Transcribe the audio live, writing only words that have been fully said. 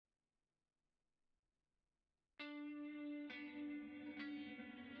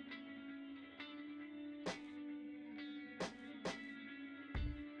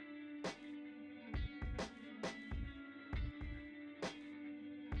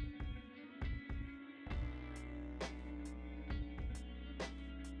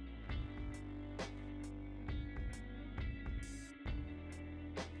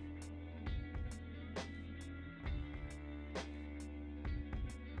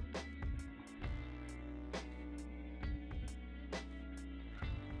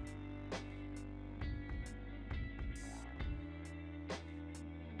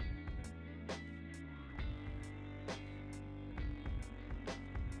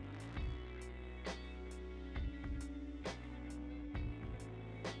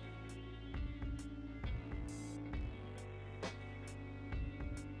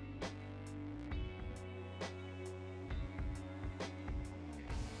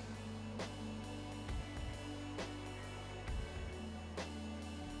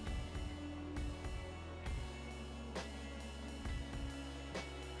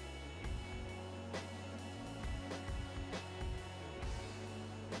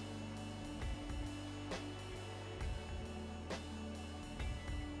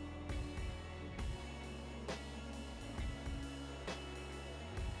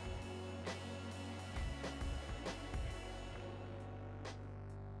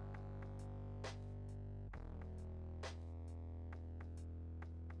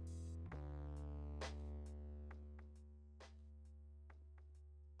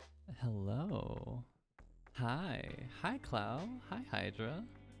Hello. Hi. Hi, Clow. Hi, Hydra.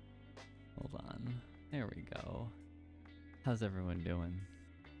 Hold on. There we go. How's everyone doing?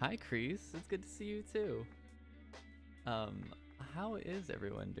 Hi, Crease. It's good to see you too. How is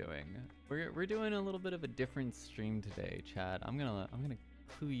everyone doing? We're doing a little bit of a different stream today, Chad. I'm gonna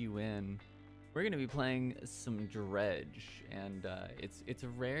clue you in. We're gonna be playing some Dredge, and it's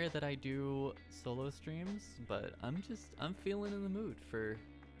rare that I do solo streams, but I'm feeling in the mood for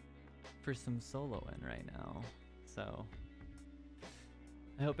some soloing right now. So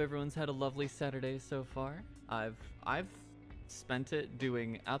I hope everyone's had a lovely Saturday so far. I've spent it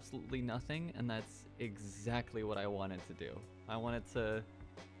doing absolutely nothing, and that's exactly what I wanted to do. I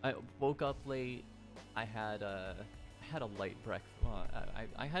woke up late. I had a light breakfast. Well,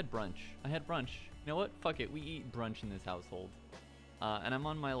 I had brunch. You know what? Fuck it. We eat brunch in this household. And I'm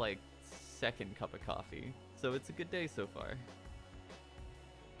on my like second cup of coffee, so it's a good day so far.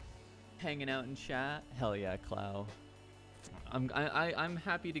 Hanging out in chat. Hell yeah, Clow. I'm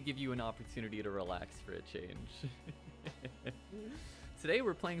happy to give you an opportunity to relax for a change. Today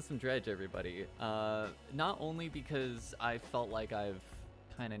we're playing some Dredge, everybody. Not only because I felt like I've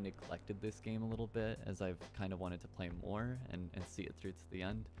kind of neglected this game a little bit, as I've kind of wanted to play more and see it through to the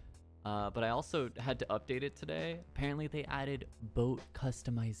end, but I also had to update it today. Apparently they added boat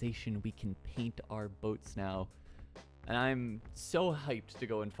customization. We can paint our boats now. And I'm so hyped to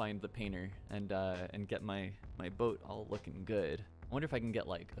go and find the painter and get my boat all looking good. I wonder if I can get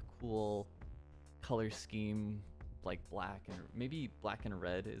like a cool color scheme, like black, and maybe black and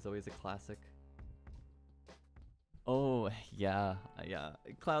red is always a classic. Oh yeah.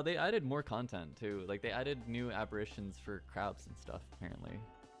 Cloud, they added more content too. Like they added new apparitions for crabs and stuff apparently.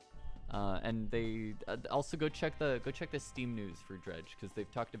 And they also go check the Steam news for Dredge, because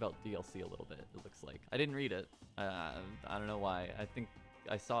they've talked about DLC a little bit. It looks like I didn't read it. I don't know why. I think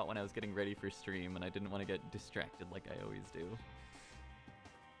I saw it when I was getting ready for stream, and I didn't want to get distracted like I always do.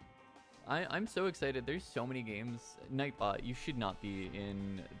 I'm so excited. There's so many games. Nightbot, you should not be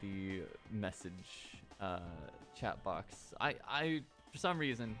in the message chat box. I for some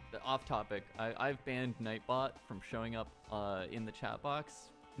reason, off topic, I've banned Nightbot from showing up in the chat box.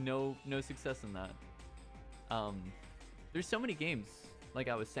 No success in that. There's so many games, like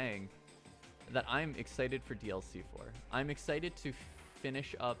I was saying, that I'm excited for DLC for. I'm excited to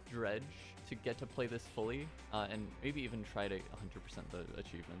finish up Dredge, to get to play this fully, and maybe even try to 100% the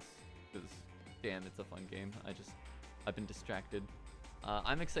achievements, because damn, it's a fun game. I've been distracted.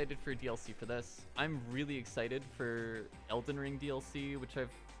 I'm excited for DLC for this. I'm really excited for Elden Ring DLC, which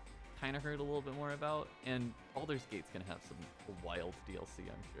I've kind of heard a little bit more about, and Baldur's Gate's gonna have some wild DLC,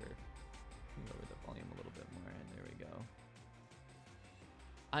 I'm sure. Lower the volume a little bit more, and there we go.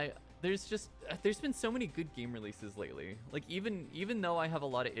 There's been so many good game releases lately. Like even though I have a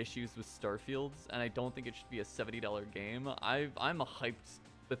lot of issues with Starfields, and I don't think it should be a $70 game, I'm a hyped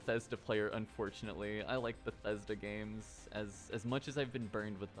Bethesda player. Unfortunately, I like Bethesda games as much as I've been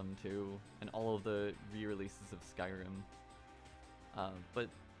burned with them too, and all of the re-releases of Skyrim. But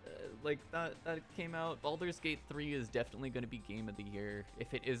like that came out. Baldur's Gate 3 is definitely going to be game of the year.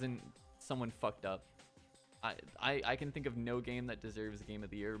 If it isn't, someone fucked up. I can think of no game that deserves game of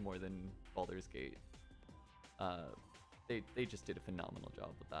the year more than Baldur's Gate. They just did a phenomenal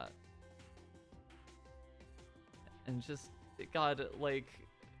job with that. And just, God, like,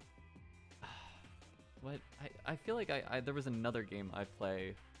 what? I feel like there was another game I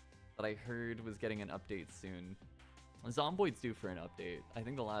play that I heard was getting an update soon. Zomboid's due for an update. I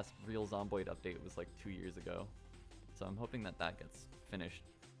think the last real Zomboid update was like 2 years ago. So I'm hoping that gets finished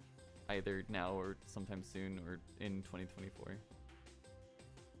either now or sometime soon, or in 2024.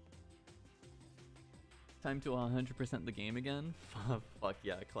 Time to 100% the game again? Fuck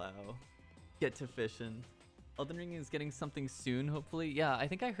yeah, Clow. Get to fishing. Elden Ring is getting something soon, hopefully. Yeah, I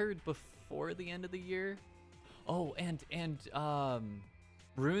think I heard before the end of the year. Oh, and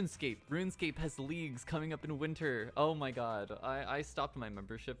RuneScape has leagues coming up in winter. Oh my god. I stopped my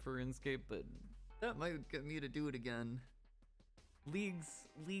membership for RuneScape, but that might get me to do it again.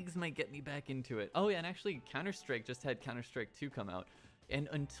 Leagues might get me back into it. Oh yeah, and actually Counter-Strike just had Counter-Strike 2 come out. And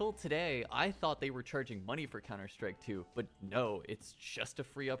until today, I thought they were charging money for Counter-Strike 2, but no, it's just a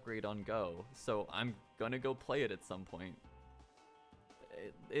free upgrade on Go. So I'm gonna go play it at some point.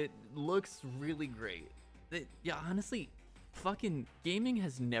 It looks really great. Yeah, honestly, fucking gaming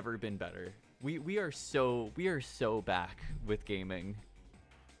has never been better. We are so back with gaming.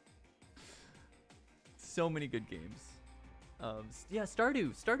 So many good games. Yeah,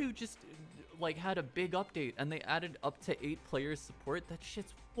 Stardew just like had a big update, and they added up to 8 players support. That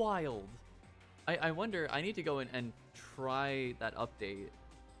shit's wild. I wonder, I need to go in and try that update.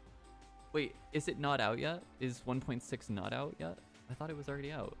 Wait, is it not out yet? Is 1.6 not out yet? I thought it was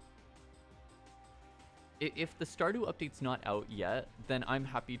already out. If the Stardew update's not out yet, then I'm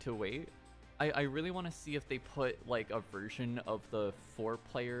happy to wait. I really want to see if they put like a version of the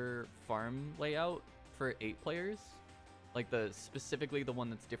 4-player farm layout for 8 players. Like specifically the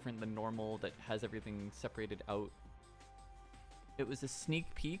one that's different than normal, that has everything separated out. It was a sneak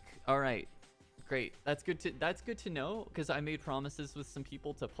peek. All right, great. That's good to know, because I made promises with some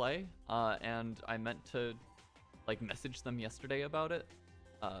people to play, and I meant to like message them yesterday about it.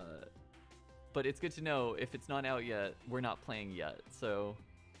 But it's good to know if it's not out yet, we're not playing yet. So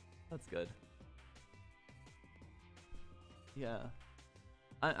that's good. Yeah,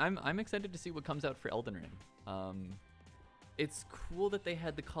 I'm excited to see what comes out for Elden Ring. It's cool that they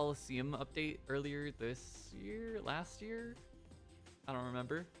had the Colosseum update earlier this year, last year. I don't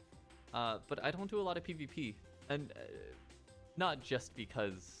remember. But I don't do a lot of PvP, and not just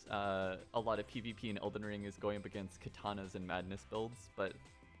because a lot of PvP in Elden Ring is going up against katanas and madness builds, but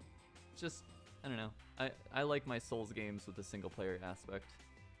just, I don't know. I like my Souls games with a single player aspect.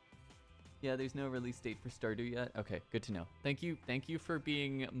 Yeah, there's no release date for Stardew yet. Okay, good to know. Thank you for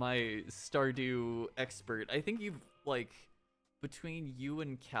being my Stardew expert. I think you've, like, between you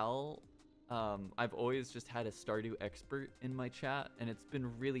and Cal, I've always just had a Stardew expert in my chat, and it's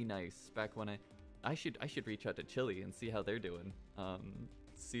been really nice. Back when I should reach out to Chili and see how they're doing.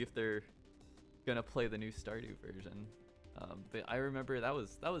 See if they're gonna play the new Stardew version. But I remember that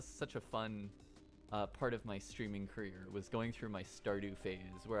was such a fun part of my streaming career, was going through my Stardew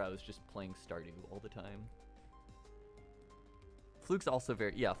phase where I was just playing Stardew all the time. Fluke's also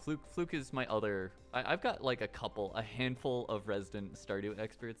very, yeah, Fluke is my other, I've got like a handful of resident Stardew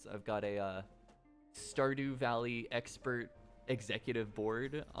experts. I've got a Stardew Valley expert executive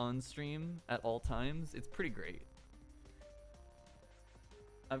board on stream at all times. It's pretty great.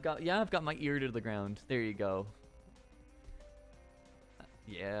 I've got my ear to the ground. There you go.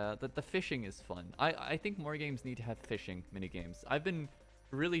 Yeah, the fishing is fun. I think more games need to have fishing minigames. I've been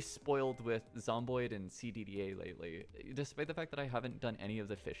really spoiled with Zomboid and CDDA lately. Despite the fact that I haven't done any of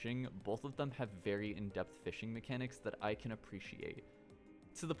the fishing, both of them have very in-depth fishing mechanics that I can appreciate.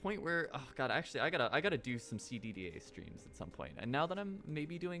 To the point where, oh god, actually I gotta do some CDDA streams at some point. And now that I'm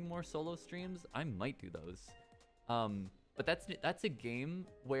maybe doing more solo streams, I might do those. But that's a game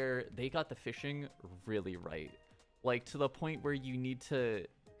where they got the fishing really right. Like, to the point where you need to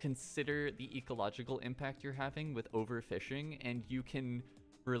consider the ecological impact you're having with overfishing, and you can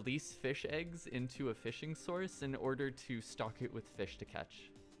release fish eggs into a fishing source in order to stock it with fish to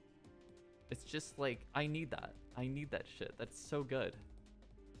catch. It's just like, I need that. I need that shit. That's so good.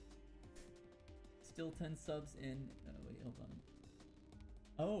 Still 10 subs in... Oh, wait, hold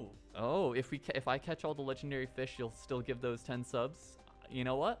on. Oh, if I catch all the legendary fish, you'll still give those 10 subs? You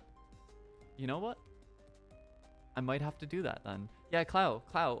know what? You know what? I might have to do that then. Yeah, Clow,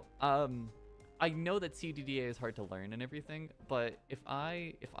 I know that CDDA is hard to learn and everything, but if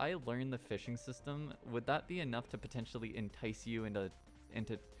I learn the fishing system, would that be enough to potentially entice you into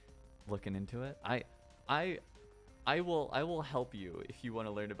looking into it? I will help you if you want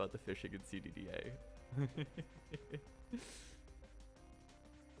to learn about the fishing in CDDA.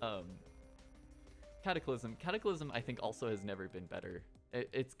 Cataclysm I think also has never been better.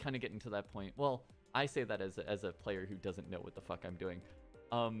 It's kind of getting to that point. Well, I say that as a player who doesn't know what the fuck I'm doing.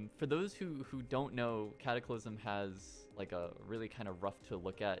 For those who don't know, Cataclysm has like a really kind of rough to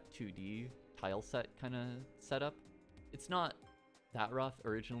look at 2D tile set kind of setup. It's not that rough.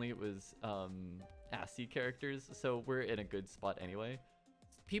 Originally it was ASCII characters, so we're in a good spot anyway.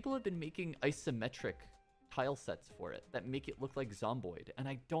 People have been making isometric tile sets for it that make it look like Zomboid, and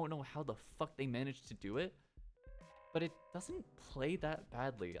I don't know how the fuck they managed to do it. But it doesn't play that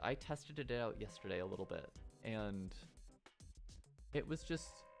badly. I tested it out yesterday a little bit, and it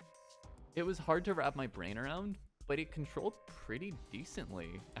was hard to wrap my brain around, but it controlled pretty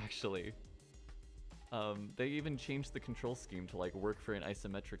decently, actually. They even changed the control scheme to like work for an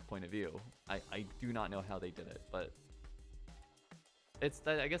isometric point of view. I do not know how they did it, but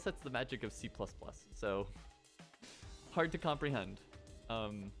I guess that's the magic of C++, so hard to comprehend.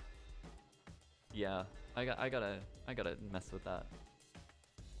 Yeah, I gotta mess with that.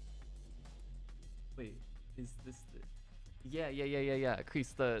 Wait, is this the... Yeah.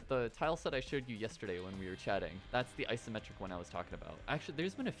 Kreese, the tile set I showed you yesterday when we were chatting, that's the isometric one I was talking about. Actually,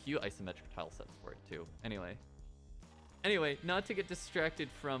 there's been a few isometric tile sets for it too. Anyway, not to get distracted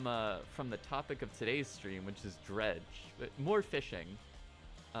from the topic of today's stream, which is Dredge, but more fishing.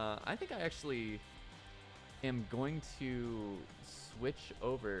 I think I actually am going to switch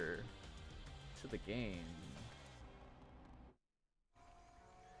over to the game.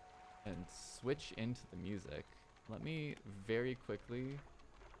 and switch into the music. Let me very quickly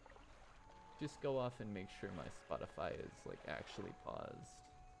just go off and make sure my Spotify is like actually paused.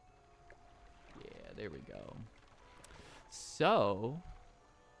 Yeah, there we go. So,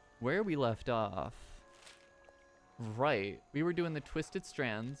 where we left off, right, we were doing the Twisted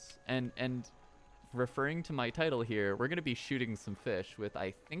Strands, and referring to my title here, we're gonna be shooting some fish with,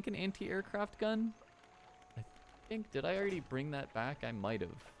 I think, an anti-aircraft gun. I think, did I already bring that back? I might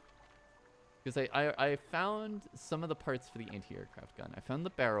have. Because I found some of the parts for the anti-aircraft gun. I found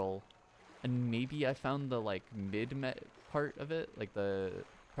the barrel, and maybe I found the like mid part of it, like the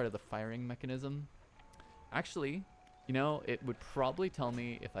part of the firing mechanism. Actually, you know, it would probably tell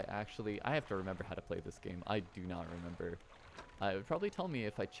me if I have to remember how to play this game. I do not remember. It would probably tell me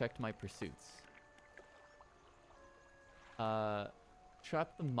if I checked my pursuits.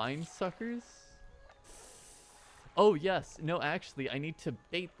 Trap the mine suckers? Oh, yes. No, actually, I need to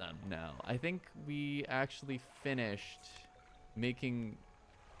bait them now. I think we actually finished making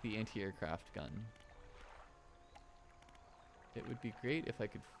the anti-aircraft gun. It would be great if I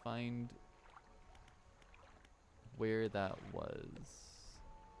could find where that was.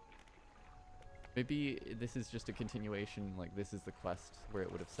 Maybe this is just a continuation, like this is the quest where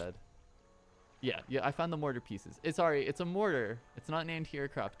it would have said. Yeah, I found the mortar pieces. Sorry, it's a mortar. It's not an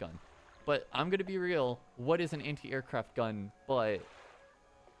anti-aircraft gun. But I'm gonna be real. What is an anti-aircraft gun? But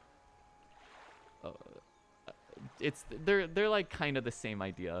they're like kind of the same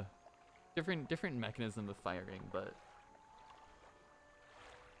idea. Different mechanism of firing, but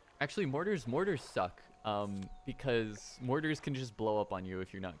actually mortars suck. Because mortars can just blow up on you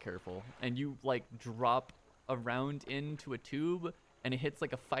if you're not careful, and you like drop a round into a tube and it hits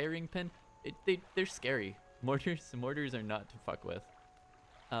like a firing pin. They're scary. Mortars are not to fuck with.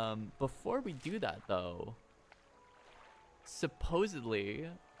 Before we do that though, supposedly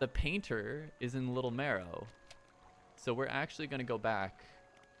the painter is in Little Marrow, so we're actually gonna go back.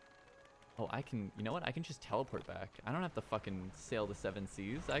 Oh, you know what? I can just teleport back. I don't have to fucking sail the 7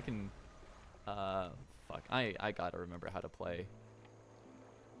 seas. I can, fuck. I gotta remember how to play.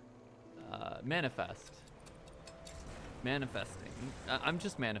 Manifest. Manifesting. I'm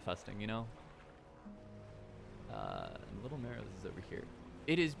just manifesting, you know? Little Marrows is over here.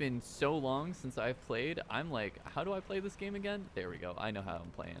 It has been so long since I've played. I'm like, how do I play this game again? There we go. I know how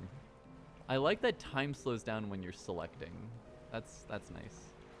I'm playing. I like that time slows down when you're selecting. That's nice.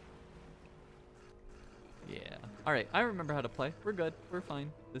 Yeah. All right. I remember how to play. We're good. We're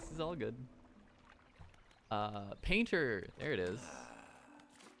fine. This is all good. Painter. There it is.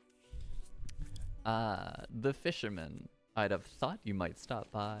 The fisherman. I'd have thought you might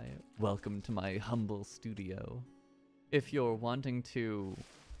stop by. Welcome to my humble studio. If you're wanting to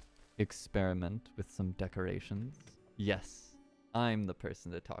experiment with some decorations, yes, I'm the person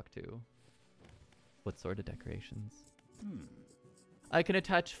to talk to. What sort of decorations? I can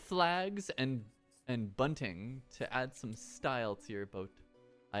attach flags and bunting to add some style to your boat.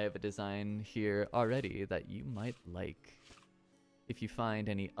 I have a design here already that you might like. If you find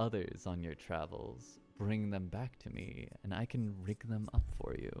any others on your travels, bring them back to me and I can rig them up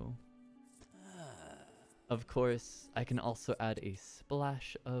for you. Of course, I can also add a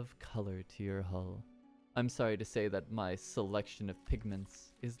splash of color to your hull. I'm sorry to say that my selection of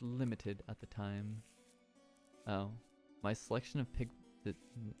pigments is limited at the time. Oh, my selection of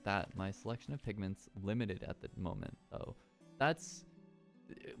my selection of pigments limited at the moment, though. That's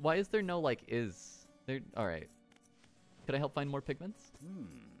why is there no like is there? All right. Could I help find more pigments?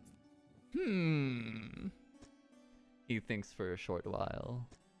 He thinks for a short while.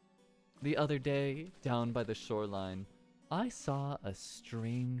 The other day, down by the shoreline, I saw a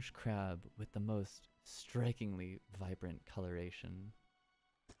strange crab with the most strikingly vibrant coloration.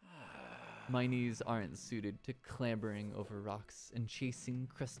 My knees aren't suited to clambering over rocks and chasing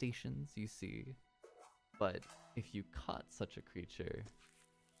crustaceans, you see. But if you caught such a creature...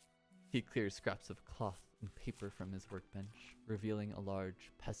 He clears scraps of cloth and paper from his workbench, revealing a large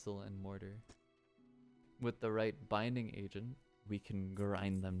pestle and mortar. With the right binding agent, we can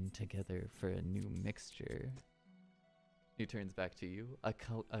grind them together for a new mixture. He turns back to you, a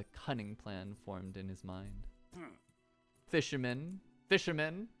cunning plan formed in his mind. Fisherman,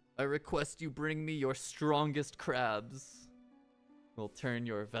 I request you bring me your strongest crabs. We'll turn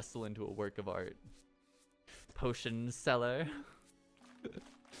your vessel into a work of art. Potion seller.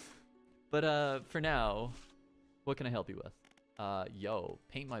 But for now, what can I help you with? Yo,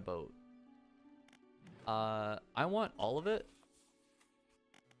 paint my boat. I want all of it.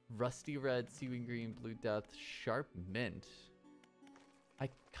 Rusty red, seaweed green, blue depth, sharp mint. I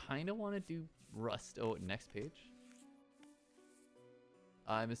kind of want to do rust. Oh, next page.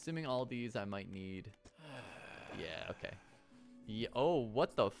 I'm assuming all these I might need. Yeah, okay. Yeah, oh,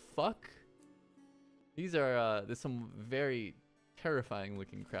 what the fuck? These are, there's some very terrifying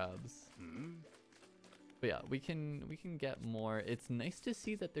looking crabs. But yeah, we can get more. It's nice to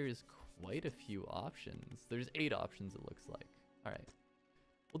see that there's quite a few options. There's 8 options, it looks like. All right.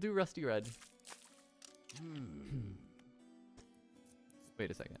 We'll do Rusty Red.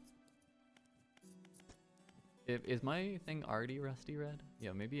 Wait a second. Is my thing already Rusty Red?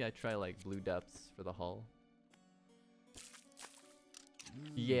 Yeah, maybe I try like Blue Depths for the hull.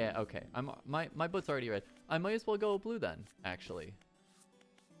 Yeah, okay. My boat's already red. I might as well go blue then, actually.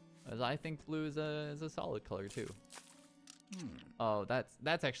 As I think blue is a solid color too. Oh,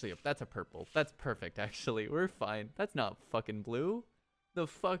 that's actually that's a purple. That's perfect actually. We're fine. That's not fucking blue. The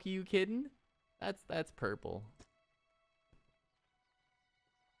fuck you kidding? That's purple.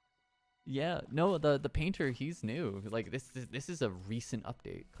 Yeah, no, the painter, he's new. Like this is a recent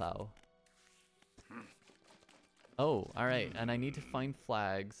update, Clow. Oh, all right. And I need to find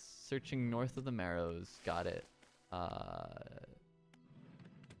flags. Searching north of the Marrows. Got it.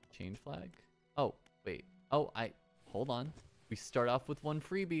 Change flag? Oh, wait. Oh, hold on. We start off with one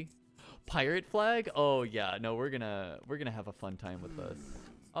freebie. Pirate flag? Oh yeah, no, we're gonna have a fun time with this.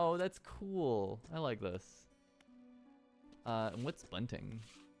 Oh, that's cool. I like this. And what's bunting?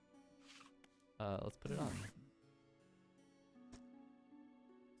 Let's put it on.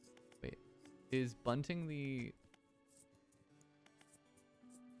 Wait, is bunting the...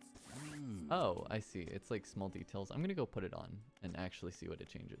 Oh, I see. It's like small details. I'm gonna go put it on and actually see what it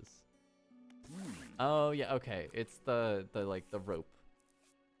changes. Oh yeah, okay. It's the like the rope.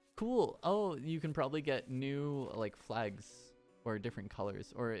 Cool. Oh, you can probably get new like flags or different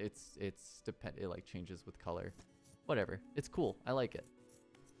colors, or it like changes with color. Whatever. It's cool. I like it.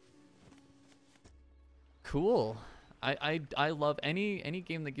 Cool. I love any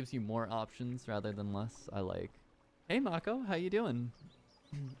game that gives you more options rather than less. I like. Hey Mako, how you doing?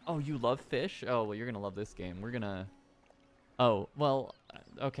 Oh, you love fish? Oh, well, you're gonna love this game. We're gonna... Oh, well,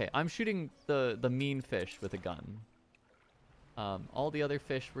 okay. I'm shooting the mean fish with a gun. All the other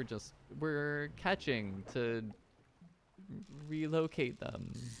fish we're catching to relocate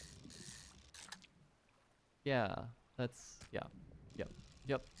them. Yeah, that's... Yeah.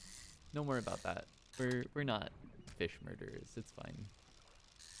 Yep. No more about that. We're not fish murderers. It's fine.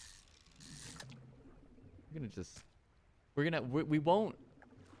 We're gonna just...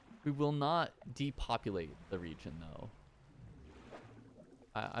 We will not depopulate the region, though.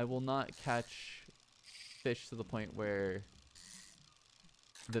 I will not catch fish to the point where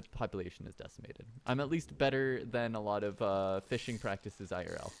the population is decimated. I'm at least better than a lot of fishing practices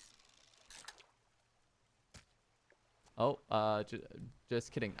IRL. Oh,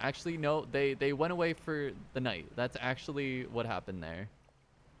 just kidding. Actually, no, they went away for the night. That's actually what happened there.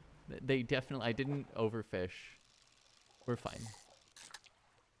 They definitely... I didn't overfish. We're fine.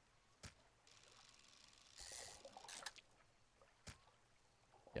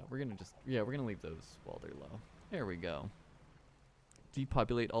 Yeah, we're gonna leave those while they're low. There we go.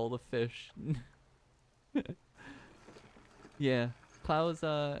 Depopulate all the fish. Yeah, Clow's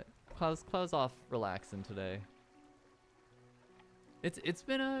off relaxing today. It's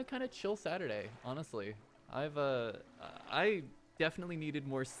been a kind of chill Saturday, honestly. I definitely needed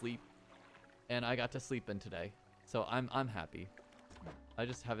more sleep, and I got to sleep in today, so I'm happy. I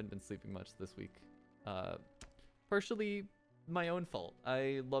just haven't been sleeping much this week. Partially my own fault.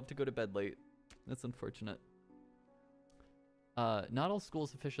 I love to go to bed late. That's unfortunate. Not all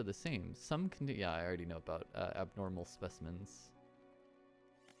schools of fish are the same. Some can do... Yeah, I already know about abnormal specimens.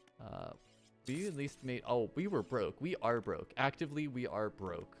 We at least made... Oh, we were broke. We are broke. Actively, we are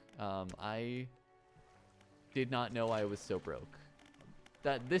broke. I did not know I was so broke.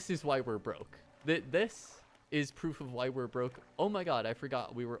 This is why we're broke. This is proof of why we're broke. Oh my god, I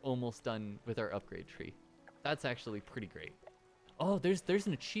forgot we were almost done with our upgrade tree. That's actually pretty great. Oh, there's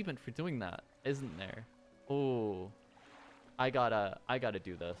an achievement for doing that, isn't there? Oh, I gotta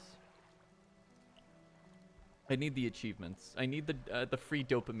do this. I need the achievements. I need the free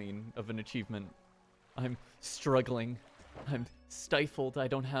dopamine of an achievement. I'm struggling. I'm stifled. I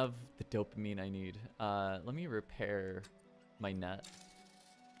don't have the dopamine I need. Let me repair my net.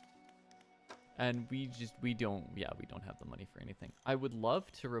 And we don't have the money for anything. I would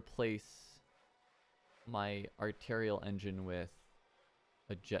love to replace my arterial engine with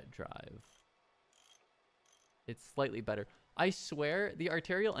a jet drive. It's slightly better. I swear the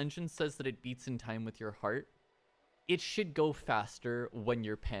arterial engine says that it beats in time with your heart. It should go faster when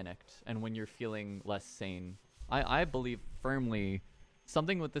you're panicked and when you're feeling less sane. I believe firmly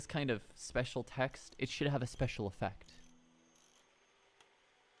something with this kind of special text, it should have a special effect.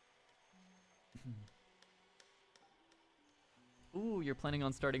 Ooh, you're planning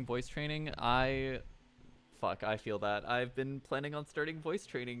on starting voice training? Fuck, I feel that. I've been planning on starting voice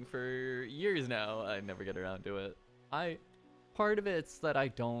training for years now. I never get around to it. Part of it's that I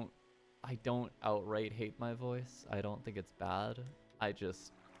don't outright hate my voice. I don't think it's bad.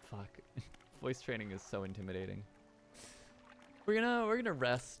 Fuck. Voice training is so intimidating. We're gonna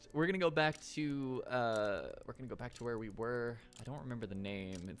rest. We're gonna go back to where we were. I don't remember the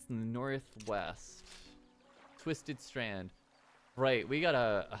name. It's in the northwest. Twisted Strand. Right, we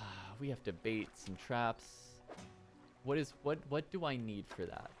have to bait some traps. What do I need for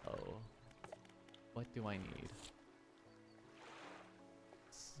that? Oh. What do I need?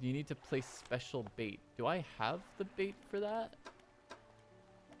 You need to place special bait. Do I have the bait for that?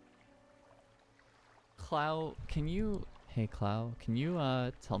 Clow, hey Clow, can you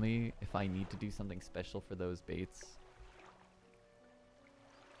tell me if I need to do something special for those baits?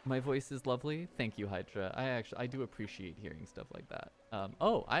 My voice is lovely. Thank you, Hydra. I do appreciate hearing stuff like that.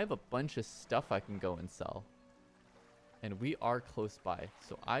 Oh, I have a bunch of stuff I can go and sell. And we are close by,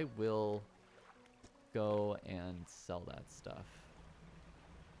 so I will go and sell that stuff.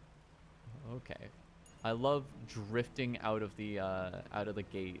 Okay. I love drifting out of the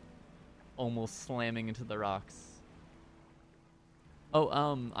gate, almost slamming into the rocks. Oh,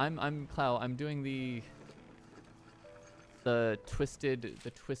 I'm Clow. I'm doing the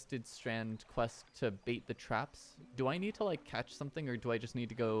twisted strand quest to bait the traps. Do I need to like catch something, or do I just need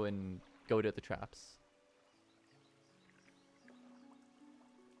to go to the traps?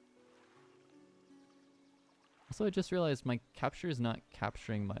 Also, I just realized my capture is not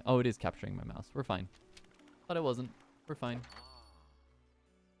capturing my... Oh, it is capturing my mouse. We're fine. Thought it wasn't. We're fine.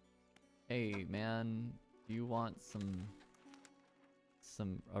 Hey, man. Do you want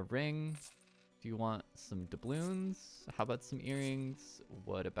a ring? Do you want some doubloons? How about some earrings?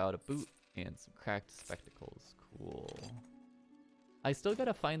 What about a boot and some cracked spectacles? Cool. I still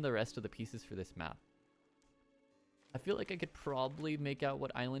gotta find the rest of the pieces for this map. I feel like I could probably make out what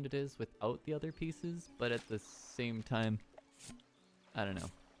island it is without the other pieces, but at the same time, I don't know.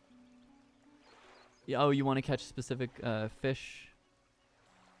 Yeah, oh, you want to catch specific fish?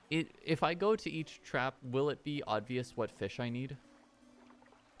 If I go to each trap, will it be obvious what fish I need?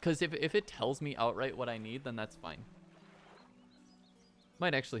 Because if it tells me outright what I need, then that's fine.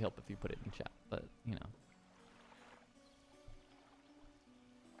 Might actually help if you put it in chat, but, you know.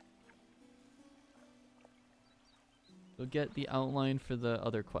 You'll get the outline for the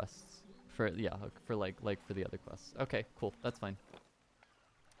other quests. For the other quests. Okay, cool. That's fine.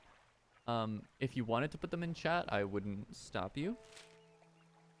 If you wanted to put them in chat, I wouldn't stop you.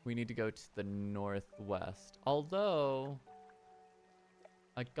 We need to go to the northwest. Although,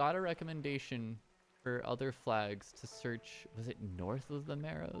 I got a recommendation for other flags to search. Was it north of the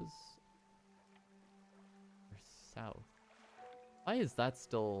Marrows? Or south? Why is that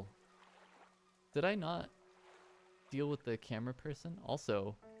still... Did I not deal with the camera person?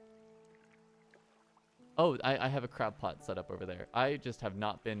 Also... Oh, I have a crab pot set up over there. I just have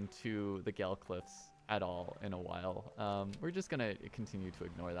not been to the Gale Cliffs at all in a while. We're just gonna continue to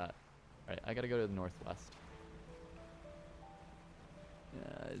ignore that. Alright, I gotta go to the northwest.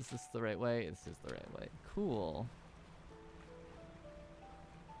 Is this the right way? This is the right way. Cool.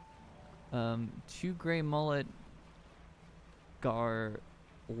 2 gray mullet, gar,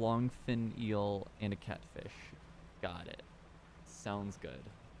 longfin eel, and a catfish. Got it. Sounds good.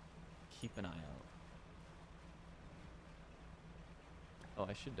 Keep an eye out. Oh,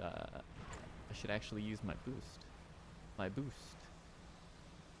 I should actually use my boost. My boost.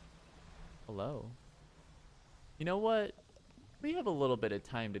 Hello. You know what? We have a little bit of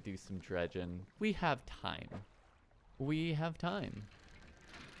time to do some dredging. We have time. We have time.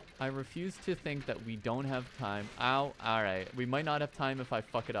 I refuse to think that we don't have time. Ow. Alright. We might not have time if I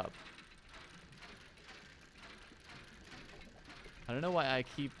fuck it up. I don't know why I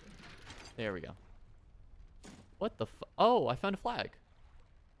keep... There we go. What the fu... Oh, I found a flag.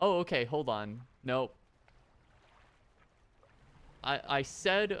 Oh, okay. Hold on. Nope. I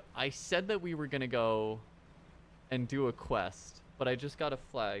said that we were gonna go and do a quest, but I just got a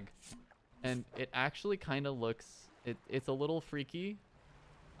flag, and it actually kind of looks... It's a little freaky,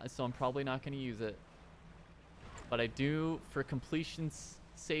 so I'm probably not gonna use it. But I do, for completion's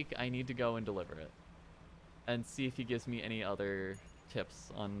sake, I need to go and deliver it. And see if he gives me any other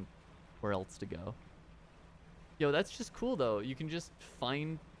tips on where else to go. Yo, that's just cool though. You can just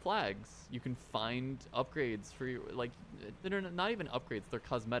find flags. You can find upgrades for your, like, they're not even upgrades, they're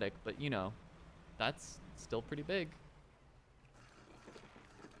cosmetic, but you know, that's still pretty big.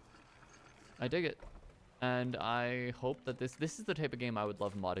 I dig it. And I hope that this is the type of game I would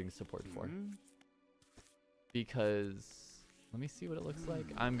love modding support for. Because Let me see what it looks like.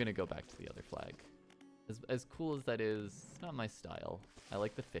 I'm gonna go back to the other flag. As cool as that is, it's not my style. I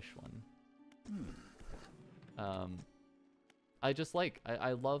like the fish one.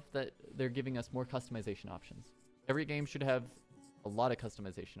 I love that they're giving us more customization options. Every game should have a lot of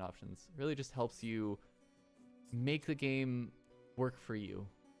customization options. It really just helps you make the game work for you.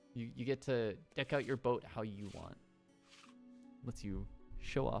 You get to deck out your boat how you want. Lets you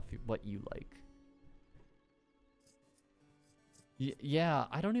show off what you like. Yeah,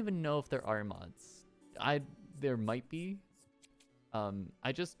 I don't even know if there are mods. There might be.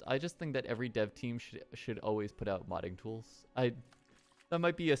 I just think that every dev team should always put out modding tools. That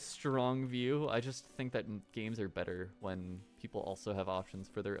might be a strong view. I just think that games are better when people also have options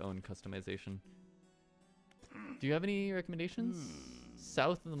for their own customization. Do you have any recommendations?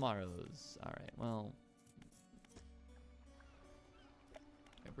 South of the Morrows. All right, well,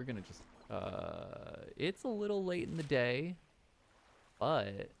 okay, we're gonna just. It's a little late in the day,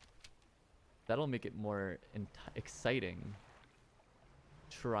 but that'll make it more exciting.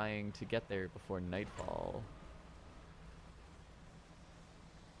 Trying to get there before nightfall.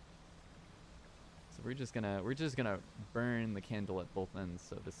 So we're just gonna burn the candle at both ends,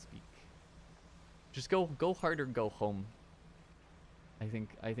 so to speak. Just go hard or go home. I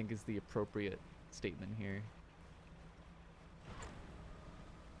think is the appropriate statement here.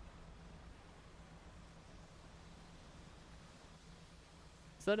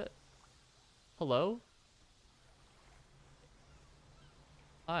 Is that it? Hello?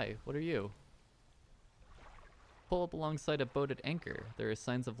 Hi, what are you? Pull up alongside a boat at anchor. There are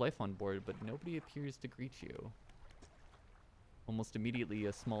signs of life on board, but nobody appears to greet you. Almost immediately,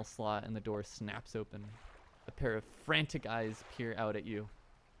 a small slot in the door snaps open. A pair of frantic eyes peer out at you.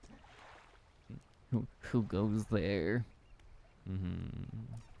 Who goes there?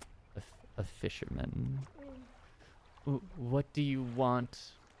 A fisherman. What do you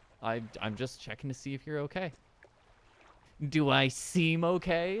want? I'm just checking to see if you're okay. Do I seem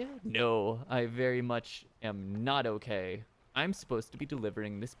okay? No, I very much am not okay. I'm supposed to be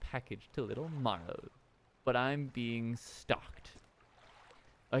delivering this package to Little Morrow, but I'm being stalked.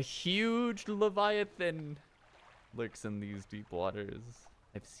 A huge leviathan lurks in these deep waters.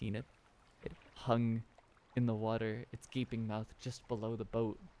 I've seen it. It hung in the water, its gaping mouth just below the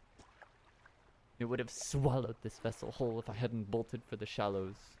boat. It would have swallowed this vessel whole if I hadn't bolted for the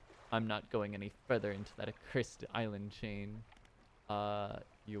shallows. I'm not going any further into that accursed island chain.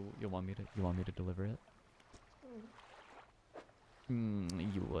 You want me to deliver it?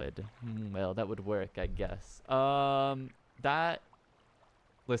 You would. Well, that would work, I guess.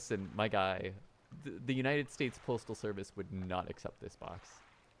 Listen, my guy, the United States Postal Service would not accept this box.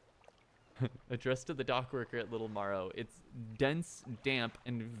 Addressed to the dock worker at Little Morrow. It's dense, damp,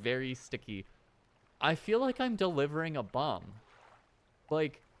 and very sticky. I feel like I'm delivering a bomb.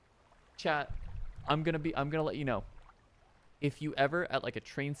 Like, chat, I'm gonna let you know. If you ever at like a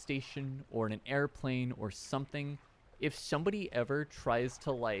train station or in an airplane or something, if somebody ever tries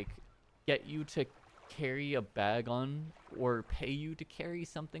to like get you to carry a bag on or pay you to carry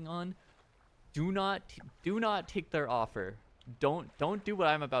something on, do not take their offer. Don't do what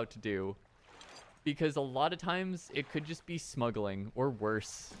I'm about to do, because a lot of times it could just be smuggling or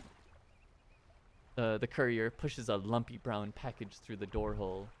worse. The courier pushes a lumpy brown package through the door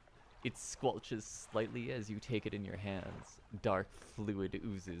hole. It squelches slightly as you take it in your hands. Dark fluid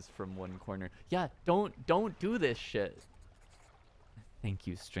oozes from one corner. Yeah, don't do this shit. Thank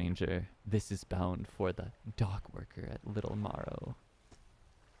you, stranger. This is bound for the dock worker at Little Morrow.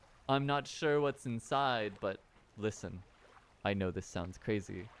 I'm not sure what's inside, but listen, I know this sounds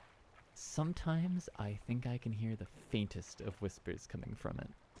crazy. Sometimes I think I can hear the faintest of whispers coming from it.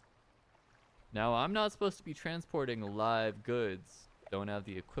 Now, I'm not supposed to be transporting live goods. Don't have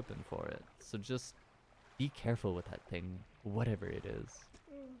the equipment for it. So just be careful with that thing, whatever it is.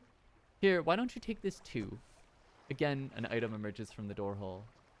 Here, why don't you take this too? Again, an item emerges from the door hole.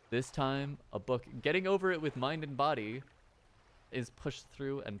 This time, a book, getting over it with mind and body, is pushed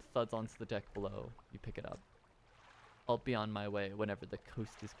through and thuds onto the deck below. You pick it up. I'll be on my way whenever the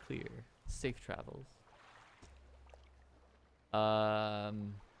coast is clear. Safe travels. All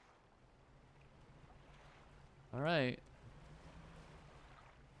right.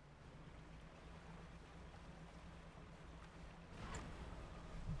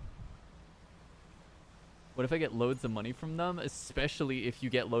 What if I get loads of money from them? Especially if you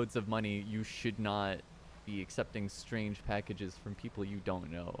get loads of money, you should not be accepting strange packages from people you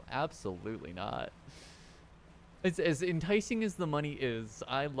don't know. Absolutely not. As enticing as the money is,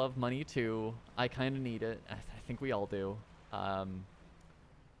 I love money too. I kind of need it. I think we all do.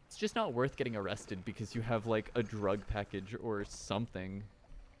 It's just not worth getting arrested because you have like a drug package or something.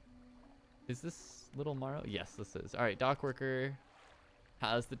 Is this Little Morrow? Yes, this is. All right, dock worker.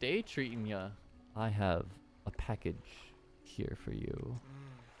 How's the day treating ya? I have a package here for you.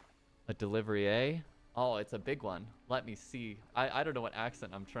 A delivery, eh? Oh, it's a big one. Let me see. I don't know what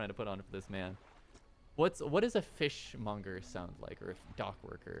accent I'm trying to put on for this man. What does a fishmonger sound like, or a dock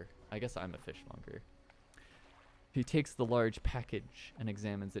worker? I guess I'm a fishmonger. He takes the large package and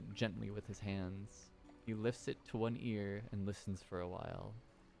examines it gently with his hands. He lifts it to one ear and listens for a while.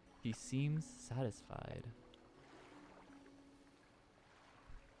 He seems satisfied.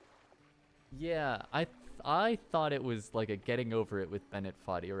 Yeah, I thought it was like a Getting Over It with Bennett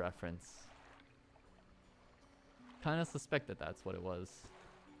Foddy reference. Kind of suspect that that's what it was.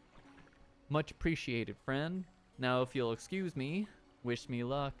 Much appreciated, friend. Now, if you'll excuse me, wish me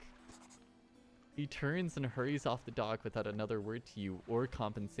luck. He turns and hurries off the dock without another word to you or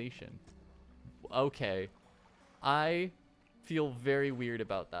compensation. Okay. I feel very weird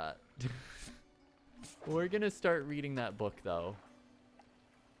about that. We're gonna start reading that book, though.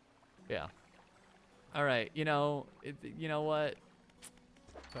 Yeah. All right. You know what?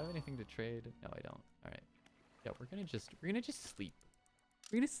 Do I have anything to trade? No, I don't. All right. Yeah, we're gonna just sleep.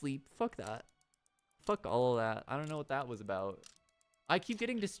 We're gonna sleep. Fuck that. Fuck all of that. I don't know what that was about. I keep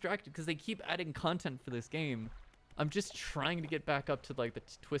getting distracted because they keep adding content for this game. I'm just trying to get back up to like the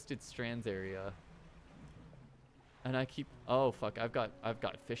Twisted Strands area. And I keep, oh fuck, I've got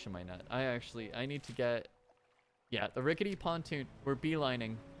fish in my net. I need to get, yeah, the rickety pontoon. We're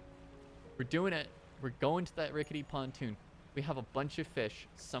beelining. We're doing it. We're going to that rickety pontoon. We have a bunch of fish.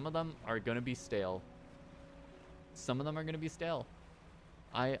 Some of them are gonna be stale. Some of them are gonna be stale.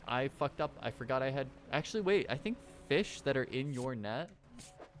 I fucked up. I forgot I had, actually wait, I think fish that are in your net,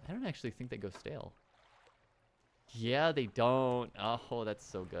 I don't actually think they go stale. Yeah, they don't. Oh, that's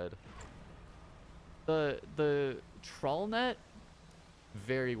so good. The trawl net,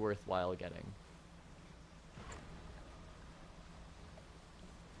 very worthwhile getting.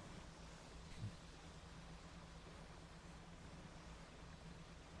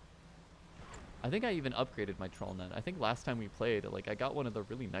 I think I even upgraded my trawl net. I think last time we played, like, I got one of the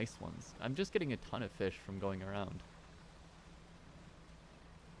really nice ones. I'm just getting a ton of fish from going around.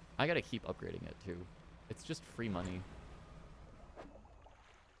 I gotta keep upgrading it too. It's just free money.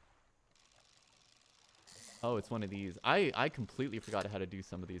 Oh, it's one of these. I completely forgot how to do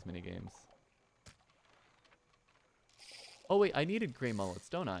some of these mini games. Oh wait, I needed gray mullets,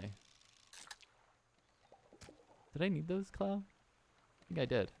 don't I? Did I need those, Clow? I think I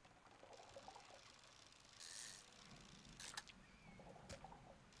did.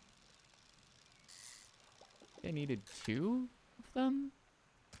 I needed 2 of them?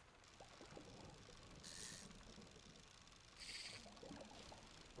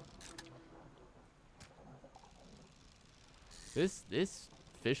 This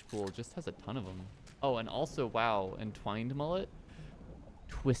fish pool just has a ton of them. Oh, and also, wow, entwined mullet.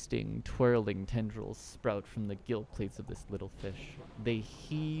 Twisting, twirling tendrils sprout from the gill plates of this little fish. They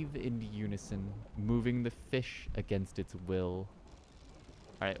heave into unison, moving the fish against its will.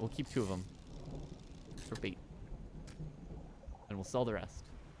 All right, we'll keep 2 of them for bait. And we'll sell the rest.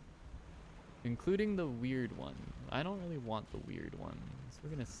 Including the weird one. I don't really want the weird one, so we're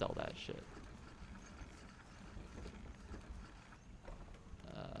gonna sell that shit.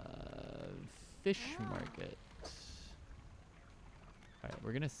 Fish market. All right,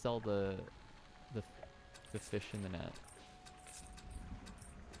 we're gonna sell the fish in the net.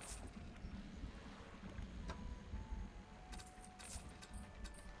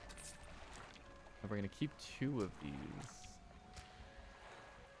 And we're gonna keep 2 of these.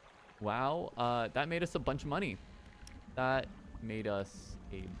 Wow, that made us a bunch of money. That made us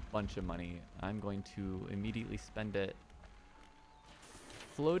a bunch of money. I'm going to immediately spend it.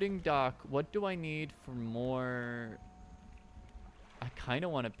 Floating dock, what do I need for more? I kind of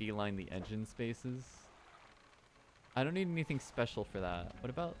want to beeline the engine spaces. I don't need anything special for that. What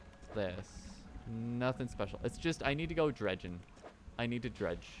about this? Nothing special. It's just I need to go dredging. I need to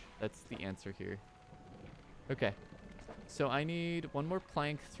dredge. That's the answer here. Okay. So I need 1 more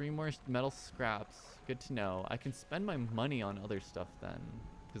plank, 3 more metal scraps. Good to know. I can spend my money on other stuff then,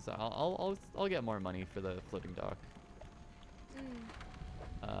 because I'll get more money for the floating dock.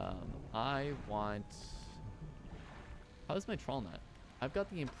 I want. How's my trawl net? I've got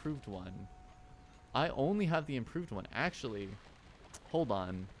the improved one. I only have the improved one. Actually, hold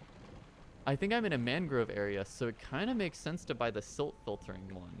on. I think I'm in a mangrove area, so it kind of makes sense to buy the silt filtering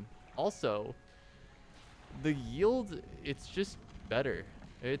one. Also, the yield, it's just better.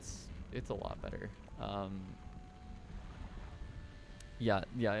 It's a lot better. Yeah,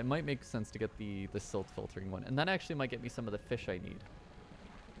 it might make sense to get the silt filtering one, and that actually might get me some of the fish I need.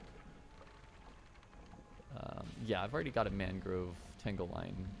 Yeah, I've already got a mangrove tangle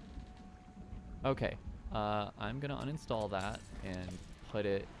line. Okay, I'm gonna uninstall that and put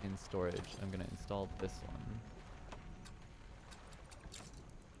it in storage. I'm gonna install this one.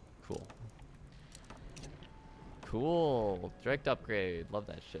 Cool. Cool. Direct upgrade. Love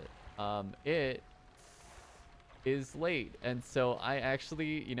that shit. It is late, and so I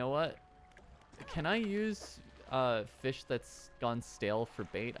actually, you know what? Can I use fish that's gone stale for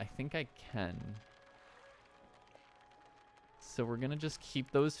bait? I think I can. So we're gonna just keep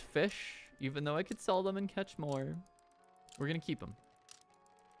those fish, even though I could sell them and catch more. We're gonna keep them.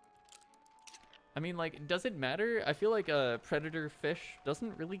 I mean, like, does it matter? I feel like a predator fish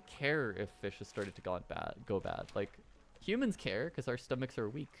doesn't really care if fish has started to go bad. Like, humans care because our stomachs are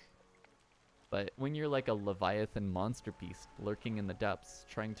weak. But when you're like a leviathan monster beast lurking in the depths,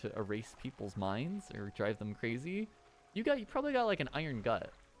 trying to erase people's minds or drive them crazy, you probably got like an iron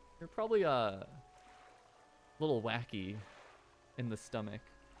gut. You're probably a little wacky in the stomach.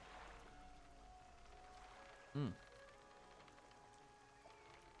 All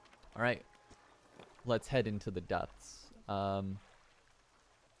right, let's head into the depths.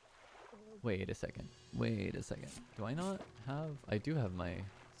 Wait a second. Do I not have? I do have my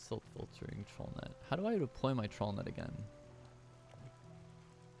silt filtering troll net. How do I deploy my troll net again?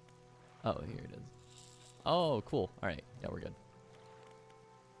 Oh, here it is. Oh, cool. All right. Yeah, we're good.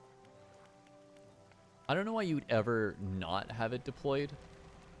 I don't know why you'd ever not have it deployed.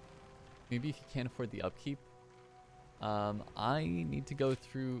 Maybe if you can't afford the upkeep. I need to go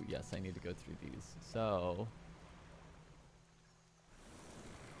through... Yes, I need to go through these. So...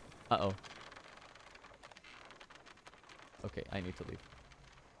 Uh-oh. Okay, I need to leave.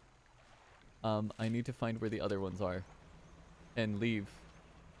 I need to find where the other ones are. And leave.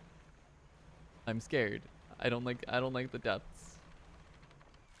 I'm scared. I don't like the depths.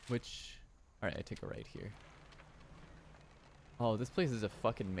 Which... Alright, I take a right here. Oh, this place is a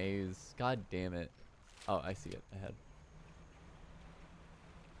fucking maze. God damn it. Oh, I see it ahead.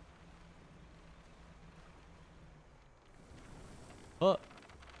 Oh!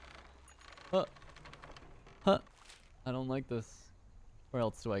 Huh! I don't like this. Where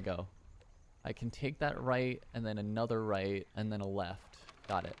else do I go? I can take that right, and then another right, and then a left.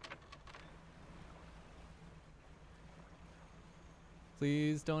 Got it.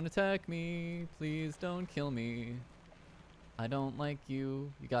 Please don't attack me. Please don't kill me. I don't like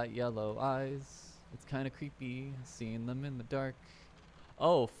you. You got yellow eyes. It's kind of creepy seeing them in the dark.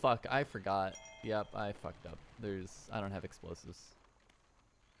 Oh, fuck. I forgot. Yep, I fucked up. I don't have explosives.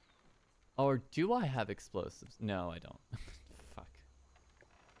 Or do I have explosives? No, I don't. Fuck.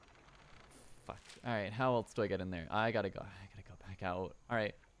 Fuck. Alright, how else do I get in there? I gotta go back out.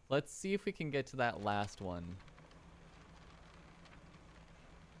 Alright, let's see if we can get to that last one.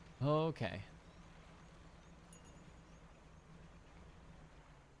 Okay.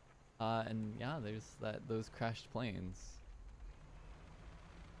 And yeah, there's those crashed planes.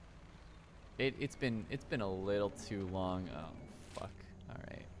 It's been a little too long. Oh, fuck.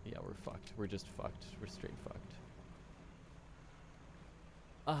 Alright. Yeah, we're fucked. We're just fucked. We're straight fucked.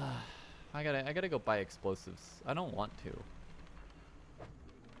 I gotta go buy explosives. I don't want to.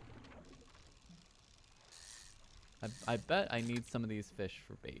 I bet I need some of these fish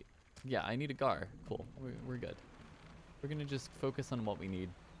for bait. Yeah, I need a gar. Cool. We're good. We're gonna just focus on what we need.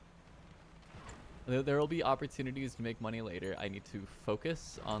 There will be opportunities to make money later. I need to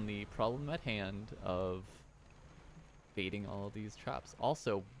focus on the problem at hand of baiting all of these traps.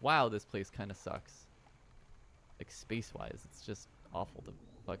 Also, wow, this place kind of sucks. Like, space-wise, it's just awful to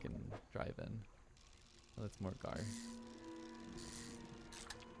fucking drive in. Oh, that's more gar.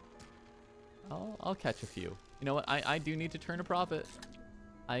 I'll catch a few. You know what? I do need to turn a profit.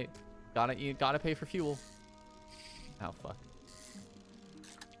 You gotta pay for fuel. Oh, fuck.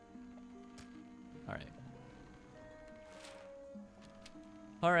 Alright.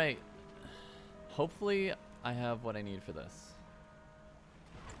 Alright. Hopefully I have what I need for this.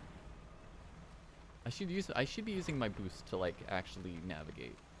 I should be using my boost to like actually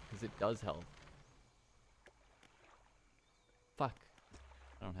navigate, because it does help. Fuck.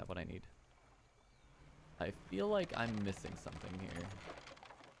 I don't have what I need. I feel like I'm missing something here.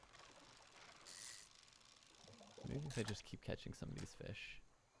 Maybe if I just keep catching some of these fish.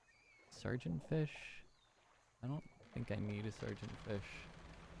 Sergeant fish? I don't think I need a sergeant fish.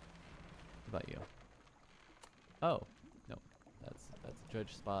 What about you? Oh, no. That's a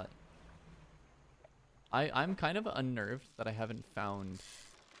dredge spot. I'm kind of unnerved that I haven't found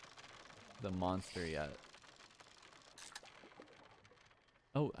the monster yet.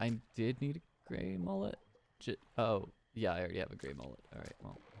 Oh, I did need a gray mullet. Oh, yeah, I already have a gray mullet. All right,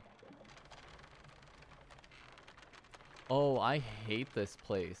 well. Oh, I hate this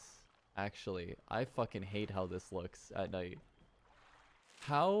place. Actually, I fucking hate how this looks at night.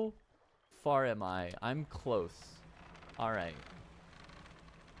 How far am I? I'm close. All right.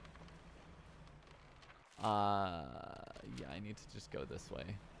 Yeah, I need to just go this way.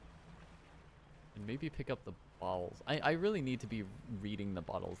 And maybe pick up the bottles. I really need to be reading the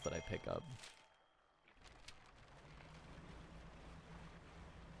bottles that I pick up.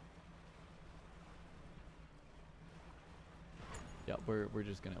 Yeah, we're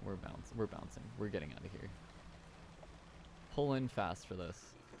bouncing. We're getting out of here. Pull in fast for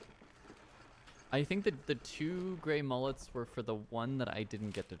this. I think that the 2 gray mullets were for the one that I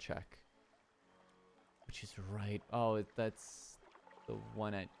didn't get to check. Which is right. Oh, that's the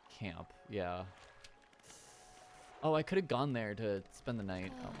one at camp. Yeah. Oh, I could have gone there to spend the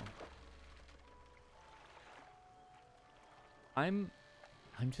night. Oh. I'm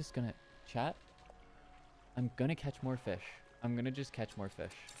just gonna chat. I'm gonna catch more fish. I'm gonna just catch more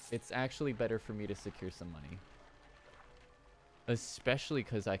fish. It's actually better for me to secure some money. Especially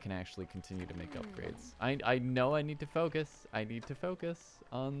because I can actually continue to make upgrades. I know I need to focus. I need to focus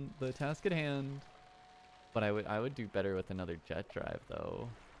on the task at hand. But I would do better with another jet drive though.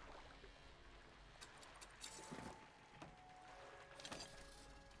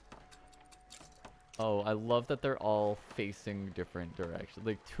 Oh, I love that they're all facing different directions.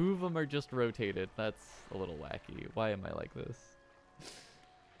 Like 2 of them are just rotated. That's a little wacky. Why am I like this?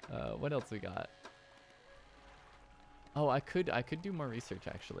 What else we got? Oh, I could do more research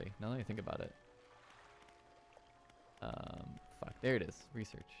actually. Now that I think about it. Fuck. There it is.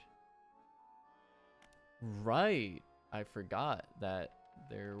 Research. Right. I forgot that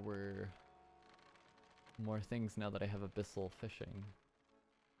there were more things now that I have abyssal fishing.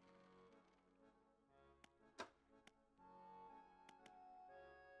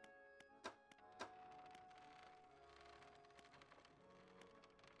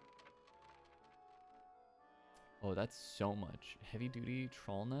 Oh, that's so much. Heavy duty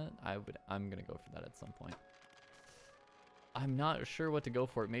trawl net? I'm gonna go for that at some point. I'm not sure what to go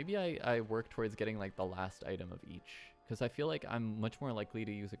for. Maybe I work towards getting like the last item of each. Because I feel like I'm much more likely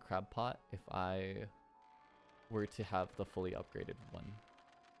to use a crab pot if I were to have the fully upgraded one.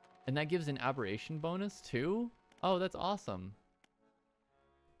 And that gives an aberration bonus too? Oh, that's awesome.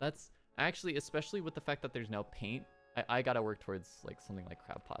 That's actually, especially with the fact that there's no paint, I gotta work towards like something like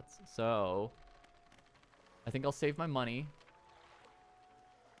crab pots. So I think I'll save my money,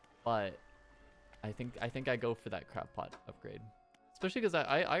 but I think I go for that crab pot upgrade. Especially because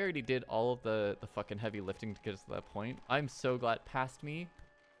I already did all of the fucking heavy lifting to get us to that point. I'm so glad. Past me,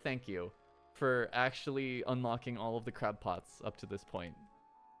 thank you for actually unlocking all of the crab pots up to this point.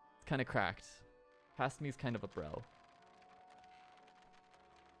 It's kind of cracked. Past me's kind of a bro.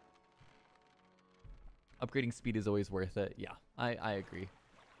 Upgrading speed is always worth it. Yeah, I agree.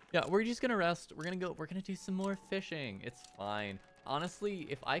 Yeah, we're just gonna rest. We're gonna do some more fishing. It's fine. Honestly,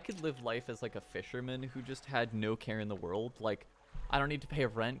 if I could live life as like a fisherman who just had no care in the world, like I don't need to pay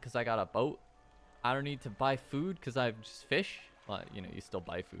rent because I got a boat. I don't need to buy food because I just fish. Well, you know, you still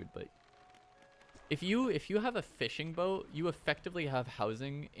buy food, but if you have a fishing boat, you effectively have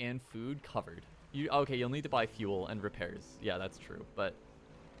housing and food covered. Okay, you'll need to buy fuel and repairs. Yeah, that's true, but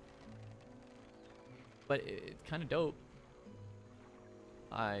it's kind of dope.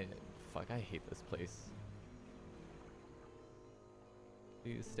 Fuck, I hate this place. Do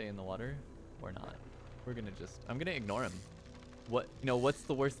you stay in the water or not? We're gonna I'm gonna ignore him. What's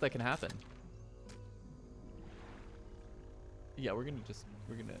the worst that can happen? Yeah, we're gonna bounce.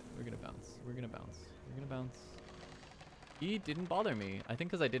 We're gonna bounce. He didn't bother me. I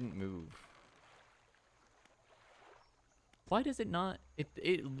think because I didn't move. Why does it not?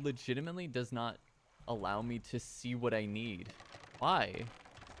 It legitimately does not allow me to see what I need. Why?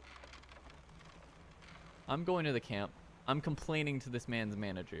 I'm going to the camp. I'm complaining to this man's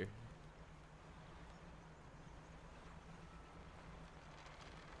manager.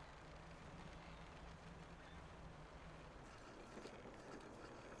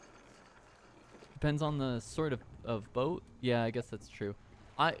 Depends on the sort of boat. Yeah, I guess that's true.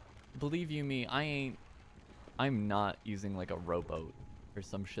 Believe you me, I'm not using like a rowboat or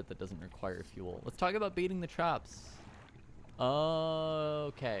some shit that doesn't require fuel. Let's talk about baiting the traps.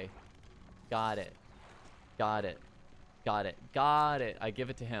 Okay. Got it. I give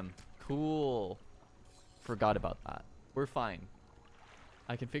it to him. Cool. Forgot about that. We're fine.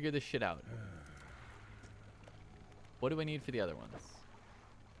 I can figure this shit out. What do I need for the other ones?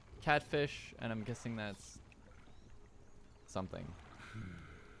 Catfish, and I'm guessing that's something.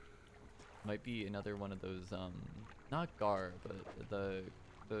 Might be another one of those, not gar, but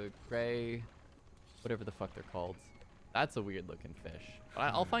the gray, whatever the fuck they're called. That's a weird looking fish.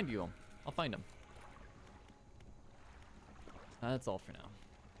 But I'll find you 'em. I'll find them. That's all for now.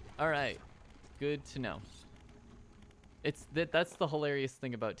 All right, good to know. That's the hilarious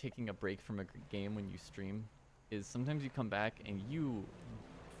thing about taking a break from a game when you stream, is sometimes you come back and you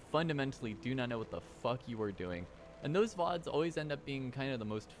fundamentally do not know what the fuck you are doing. And those VODs always end up being kind of the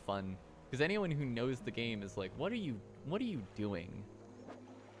most fun, because anyone who knows the game is like, what are you doing?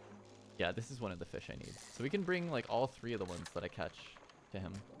 Yeah, this is one of the fish I need. So we can bring like all 3 of the ones that I catch to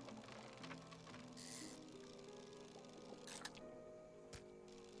him.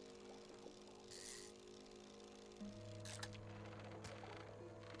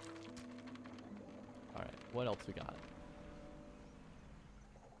 All right, what else we got?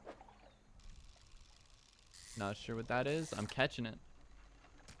 Not sure what that is. I'm catching it.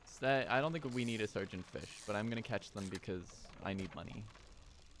 So I don't think we need a sergeant fish, but I'm gonna catch them because I need money.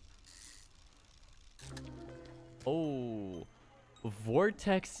 Oh,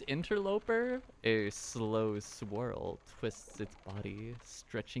 vortex interloper. A slow swirl twists its body,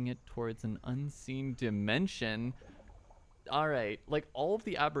 stretching it towards an unseen dimension. All right, like all of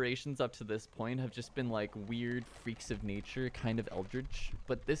the aberrations up to this point have just been like weird freaks of nature, kind of eldritch,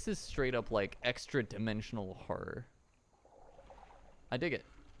 but this is straight up like extra dimensional horror. I dig it.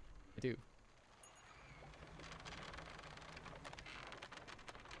 I do.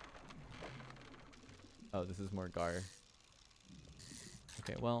 Oh, this is more gar.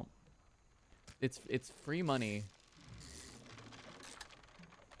 Okay, well, it's free money.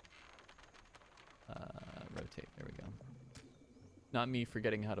 Rotate. There we go. Not me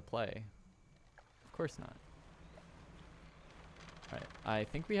forgetting how to play. Of course not. All right, I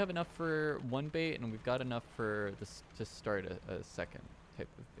think we have enough for one bait, and we've got enough for this to start a second type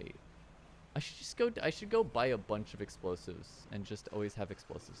of bait. I should go buy a bunch of explosives and just always have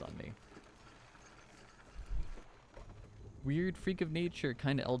explosives on me. Weird freak of nature,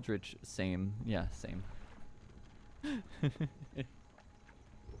 kind of eldritch. Same. Yeah, same.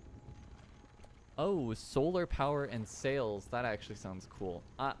 Oh, solar power and sails. That actually sounds cool.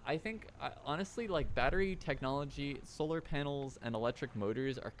 I think, honestly, like battery technology, solar panels, and electric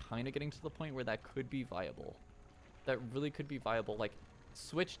motors are kind of getting to the point where that could be viable. That really could be viable. Like,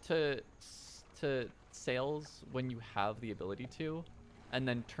 switch to sails when you have the ability to, and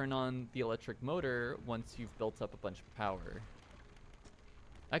then turn on the electric motor once you've built up a bunch of power.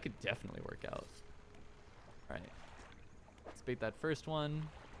 That could definitely work out. All right. Let's bait that first one.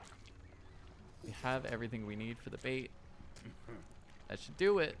 We have everything we need for the bait. That should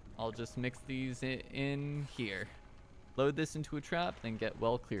do it. I'll just mix these in here. Load this into a trap and get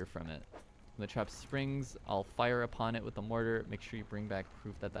well clear from it. When the trap springs, I'll fire upon it with the mortar. Make sure you bring back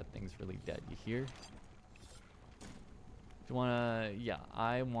proof that that thing's really dead. You hear? Do you wanna? Yeah,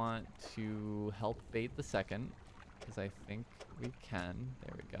 I want to help bait the second, because I think we can.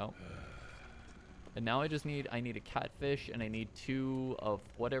 There we go. And now I need a catfish, and I need 2 of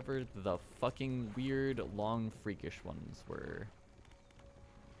whatever the fucking weird long freakish ones were.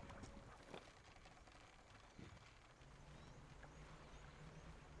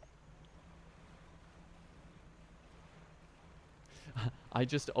 I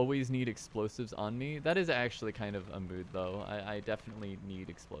just always need explosives on me. That is actually kind of a mood though. I definitely need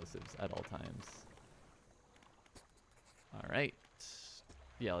explosives at all times. All right.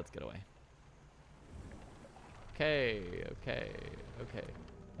 Yeah, let's get away. Okay.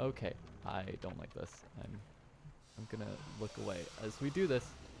 I don't like this. I'm gonna look away as we do this.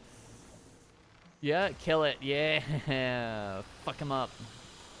 Yeah, kill it. Yeah. Fuck him up.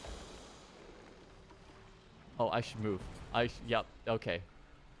 Oh, I should move. Yep. Okay.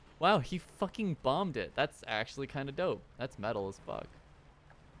 Wow, he fucking bombed it. That's actually kind of dope. That's metal as fuck.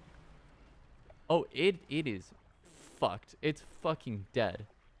 Oh, it is fucked. It's fucking dead.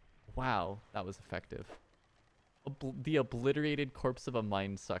 Wow, that was effective. The obliterated corpse of a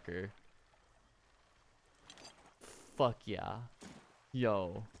mine sucker. Fuck yeah.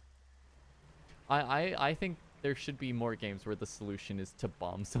 Yo. I think there should be more games where the solution is to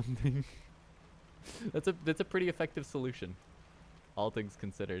bomb something. That's a pretty effective solution, all things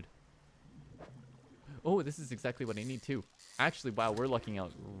considered. Oh, this is exactly what I need too. Actually, wow, we're lucking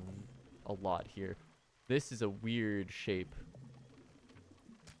out a lot here. This is a weird shape.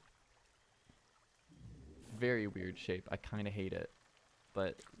 Very weird shape. I kind of hate it,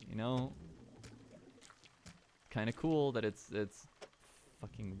 but you know, kind of cool that it's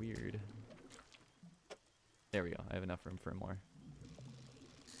fucking weird. There we go. I have enough room for more.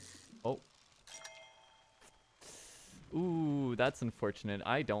 Oh. Ooh, that's unfortunate.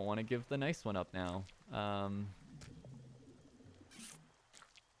 I don't want to give the nice one up now.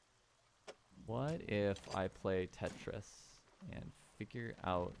 What if I play Tetris and figure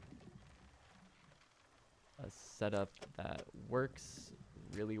out a setup that works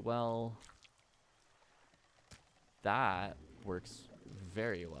really well? That works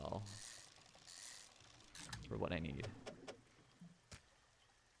very well for what I need.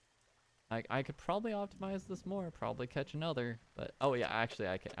 I could probably optimize this more, probably catch another, but oh yeah, actually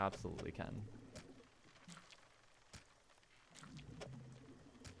I can absolutely can.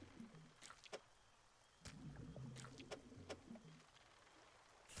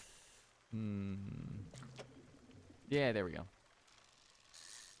 Yeah, there we go.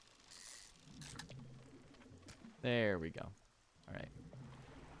 There we go. All right.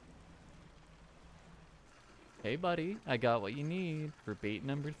 Hey, buddy, I got what you need for bait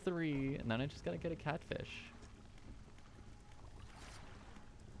number 3, and then I just gotta get a catfish.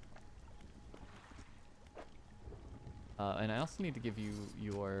 And I also need to give you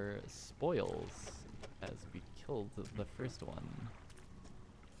your spoils as we killed the first one.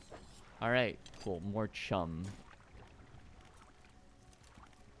 All right, cool, more chum.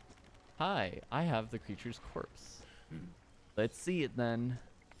 Hi, I have the creature's corpse. Let's see it then.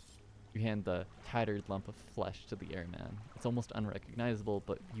 You hand the tattered lump of flesh to the airman. It's almost unrecognizable,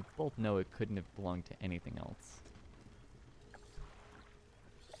 but you both know it couldn't have belonged to anything else.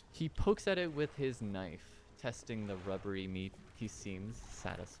 He pokes at it with his knife, testing the rubbery meat. He seems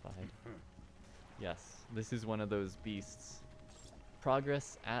satisfied. Yes, this is one of those beasts.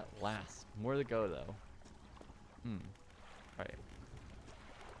 Progress at last. More to go, though. Alright.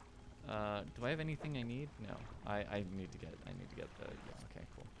 Do I have anything I need? No. I need to get the... Yeah, okay,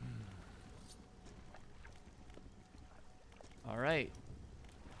 cool. Alright.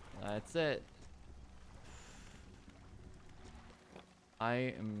 That's it.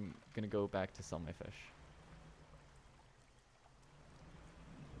 I am gonna go back to sell my fish.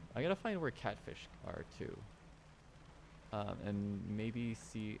 I gotta find where catfish are, too. And maybe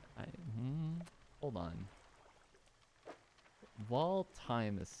see... hold on. While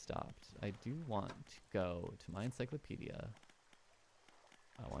time is stopped, I do want to go to my encyclopedia.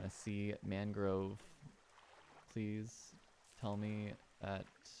 I want to see mangrove. Please tell me that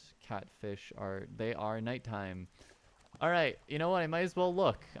catfish are... They are nighttime. Alright, you know what? I might as well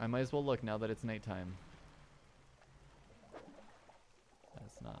look. I might as well look now that it's nighttime.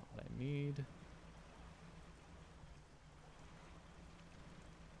 That's not what I need.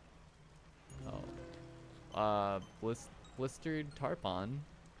 Oh. Blistered tarpon.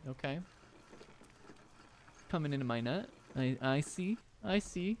 Okay. Coming into my net. I see. I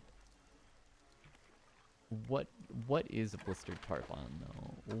see. What is a blistered tarpon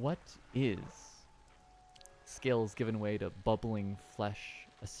though? What is? Scales given way to bubbling flesh,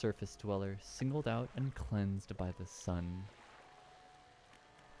 a surface dweller, singled out and cleansed by the sun.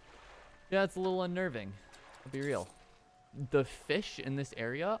 Yeah, it's a little unnerving. I'll be real. The fish in this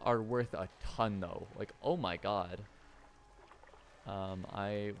area are worth a ton though. Like, oh my god.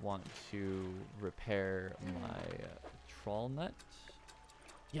 I want to repair my trawl net.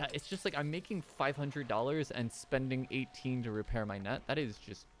 Yeah, it's just like I'm making $500 and spending 18 to repair my net. That is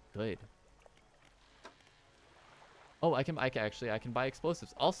just good. Oh, I can buy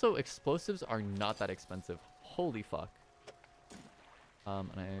explosives. Also, explosives are not that expensive. Holy fuck. And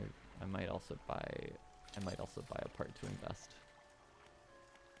I might also buy a part to invest.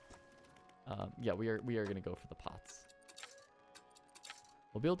 Yeah, we are gonna go for the pots.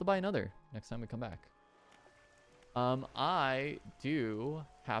 We'll be able to buy another next time we come back. I do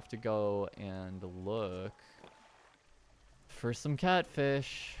have to go and look for some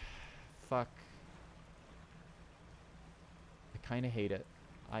catfish. Fuck. I kind of hate it.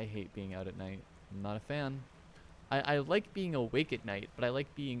 I hate being out at night. I'm not a fan. I like being awake at night, but I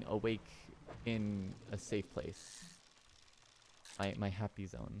like being awake in a safe place. My happy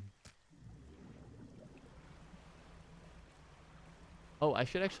zone. Oh, I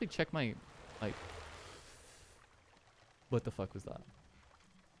should actually check my, like, what the fuck was that?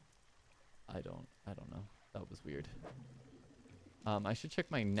 I don't know. That was weird. I should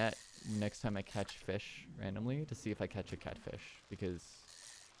check my net next time I catch fish randomly to see if I catch a catfish, because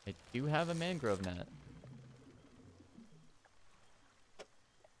I do have a mangrove net.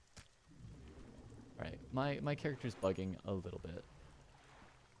 Alright, my character's bugging a little bit.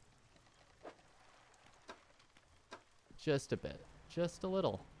 Just a bit. Just a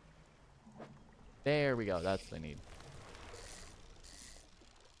little. There we go. That's what I need.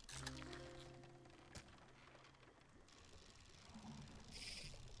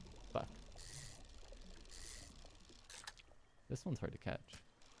 Fuck. This one's hard to catch.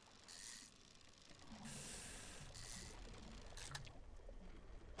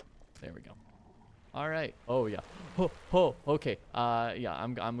 There we go. All right. Oh yeah. Oh. Okay. Yeah.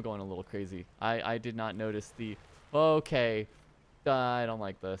 I'm going a little crazy. I did not notice the. Okay. I don't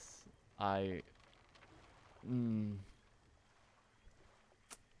like this.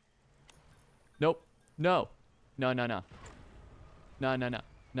 Nope. No. No. No. No. No. No. No.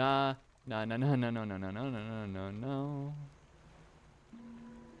 Nah. No. No. No. No. No. No. No. No. No. No. No.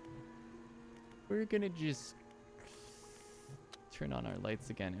 We're gonna just turn on our lights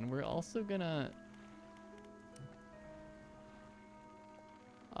again, and we're also gonna.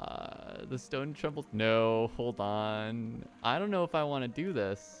 The stone trembles. No, hold on. I don't know if I want to do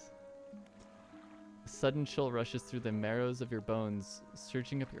this. A sudden chill rushes through the marrows of your bones,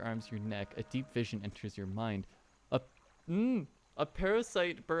 searching up your arms, your neck. A deep vision enters your mind. A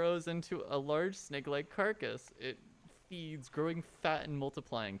parasite burrows into a large snake-like carcass. It feeds, growing fat and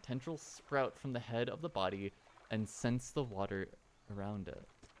multiplying. Tendrils sprout from the head of the body and sense the water around it.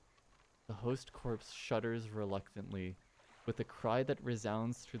 The host corpse shudders reluctantly. With a cry that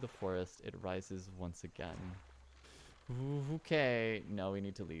resounds through the forest, it rises once again. Ooh, okay. No, we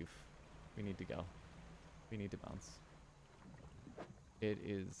need to leave. We need to go. We need to bounce. It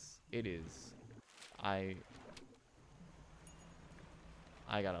is. I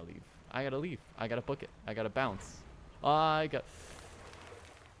gotta leave. I gotta book it. I gotta bounce. I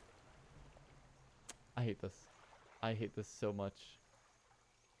hate this. I hate this so much.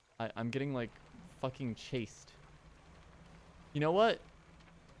 I'm getting like fucking chased. You know what?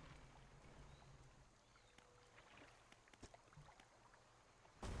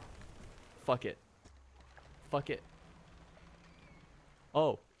 Fuck it. Fuck it.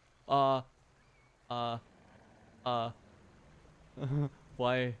 Oh.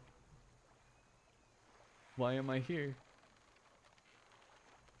 Why? Why am I here?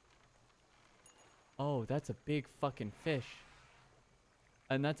 Oh, that's a big fucking fish.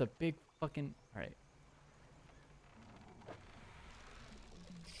 And that's a big fucking... Alright.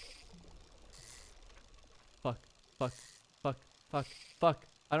 Fuck.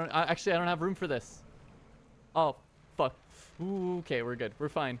 I don't have room for this. Oh, fuck. Ooh, okay, we're good. We're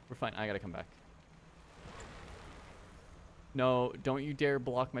fine. I gotta come back. No, don't you dare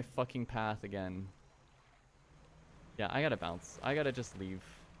block my fucking path again. Yeah, I gotta bounce. I gotta just leave.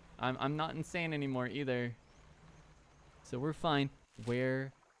 I'm not insane anymore either. So we're fine.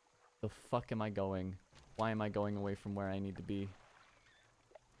 Where the fuck am I going? Why am I going away from where I need to be?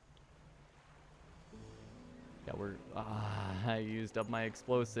 Yeah, I used up my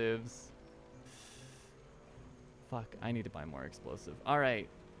explosives. Fuck, I need to buy more explosive. All right,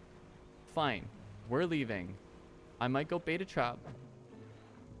 fine. We're leaving. I might go bait a trap.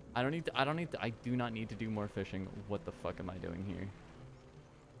 I do not need to do more fishing. What the fuck am I doing here?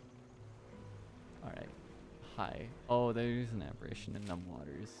 All right. Hi. Oh, there's an aberration in them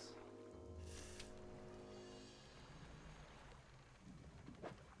waters.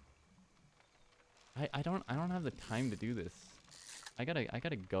 I don't have the time to do this. I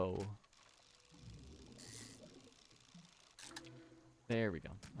gotta go. There we go.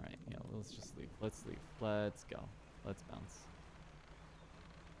 All right. Yeah. Let's just leave. Let's leave. Let's go. Let's bounce.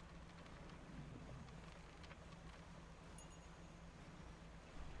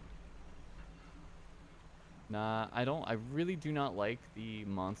 Nah, I really do not like the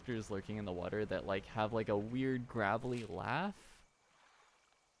monsters lurking in the water that like have like a weird gravelly laugh.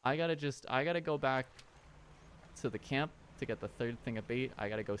 I gotta go back to the camp to get the third thing of bait. I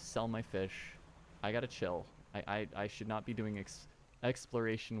gotta go sell my fish. I gotta chill. I should not be doing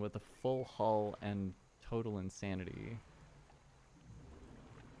exploration with a full hull and total insanity.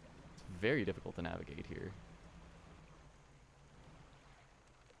 It's very difficult to navigate here.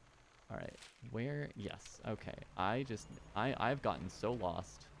 All right, where? Yes, okay. I've gotten so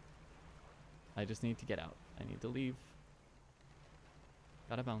lost. I just need to get out. I need to leave.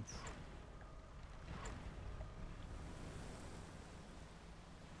 Gotta bounce.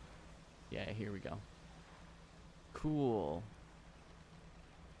 Yeah, here we go. Cool.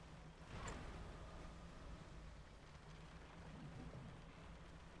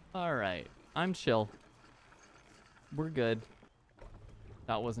 All right, I'm chill. We're good.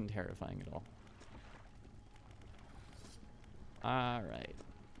 That wasn't terrifying at all. All right.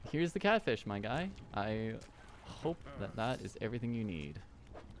 Here's the catfish, my guy. I hope that that is everything you need.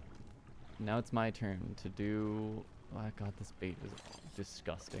 Now it's my turn to do... Oh, God, this bait is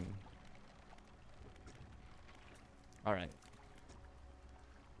disgusting. All right.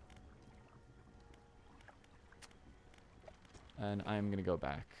 And I'm going to go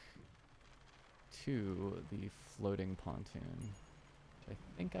back to the floating pontoon. I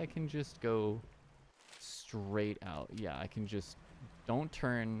think I can just go straight out. Yeah, I can just, don't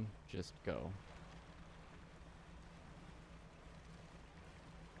turn, just go.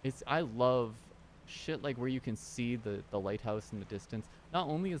 I love shit like where you can see the lighthouse in the distance. Not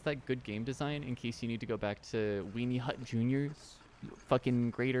only is that good game design in case you need to go back to Weenie Hut Juniors, fucking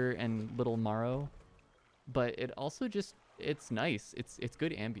Greater and Little Morrow, but it also just, it's nice. It's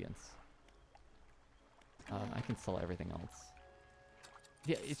good ambience. I can sell everything else.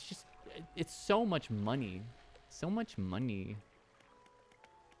 Yeah, it's just, it's so much money. So much money.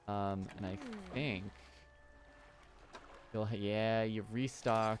 And I think... yeah, you've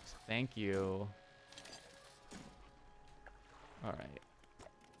restocked. Thank you. Alright.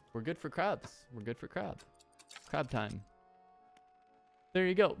 We're good for crabs. We're good for crab. Crab time. There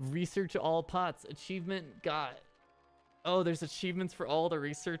you go. Research all pots. Achievement got... Oh, there's achievements for all the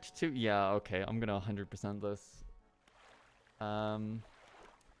research too? Yeah, okay. I'm gonna 100% this.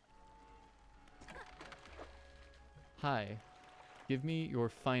 Hi. Give me your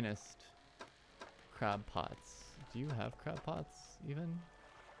finest crab pots. Do you have crab pots even?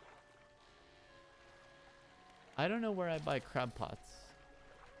 I don't know where I buy crab pots.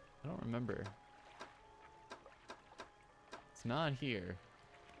 I don't remember. It's not here.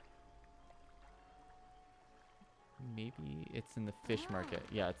 Maybe it's in the fish market.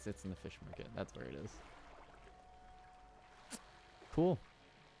 Yeah, it's in the fish market. That's where it is. Cool.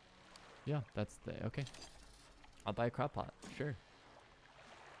 Yeah, that's the... Okay. I'll buy a crab pot. Sure.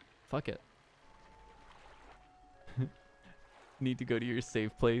 Fuck it. Need to go to your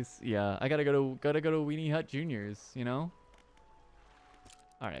safe place. Yeah, I gotta go to Weenie Hut Juniors, you know?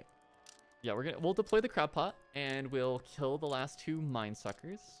 Alright. Yeah, we'll deploy the crab pot and we'll kill the last two mine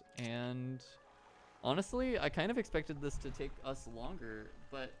suckers. And honestly, I kind of expected this to take us longer,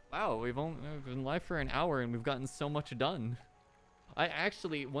 but wow, we've been live for an hour and we've gotten so much done. I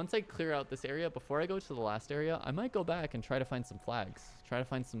actually, once I clear out this area, before I go to the last area, I might go back and try to find some flags. Try to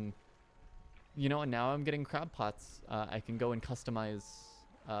find some, you know, and now I'm getting crab pots. I can go and customize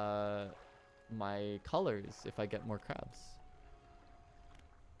my colors if I get more crabs.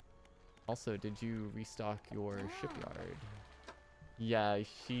 Also, did you restock your shipyard? Yeah,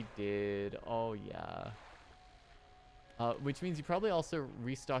 she did. Oh, yeah. Which means you probably also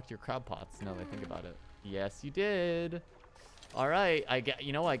restocked your crab pots, now that I think about it. Yes, you did. All right, I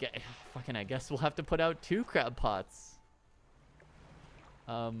guess we'll have to put out 2 crab pots.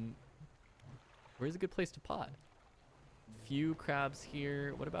 Where's a good place to pot? Few crabs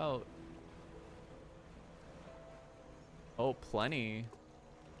here. What about... Oh, plenty.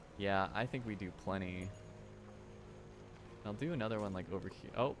 Yeah, I think we do plenty. I'll do another one like over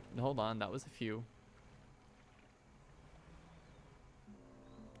here. Oh, hold on. That was a few.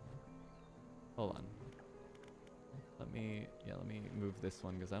 Hold on. Let me move this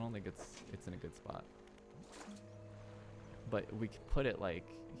one because I don't think it's in a good spot. But we could put it like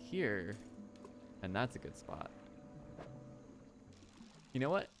here, and that's a good spot. You know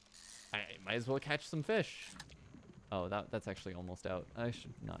what? I might as well catch some fish. Oh, that's actually almost out. I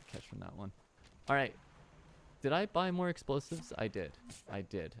should not catch from that one. All right. Did I buy more explosives? I did. I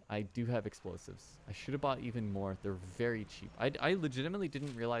did. I do have explosives. I should have bought even more. They're very cheap. I legitimately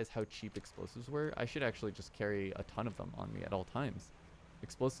didn't realize how cheap explosives were. I should actually just carry a ton of them on me at all times.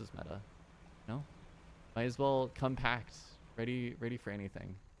 Explosives meta. No? Might as well come packed. Ready for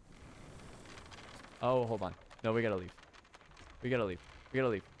anything. Oh, hold on. No, we gotta leave. We gotta leave. We gotta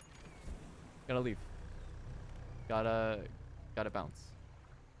leave. Gotta leave. Gotta bounce.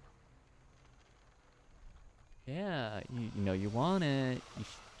 Yeah, you know you want it. You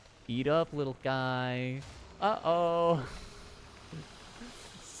eat up, little guy. Uh-oh.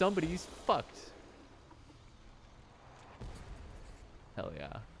 Somebody's fucked. Hell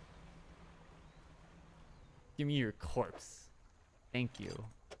yeah. Give me your corpse. Thank you.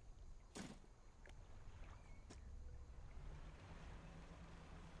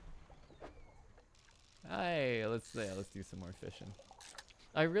 Hey, let's do some more fishing.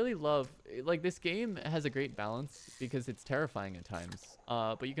 I really love, like, this game has a great balance because it's terrifying at times.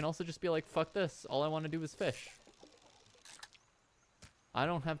 But you can also just be like, fuck this. All I want to do is fish. I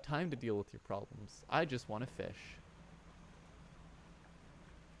don't have time to deal with your problems. I just want to fish.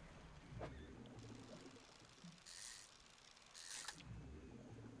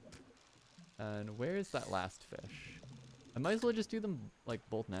 And where's that last fish? I might as well just do them, like,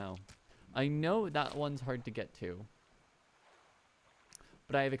 both now. I know that one's hard to get to.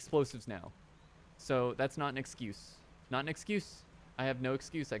 But I have explosives now. So that's not an excuse. Not an excuse. I have no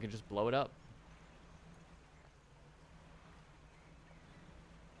excuse. I can just blow it up.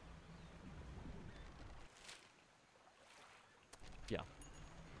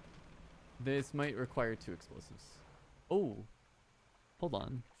 This might require 2 explosives. Oh, hold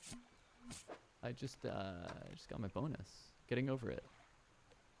on. I just got my bonus. Getting over it.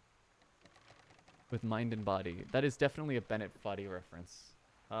 With mind and body. That is definitely a Bennett Foddy reference.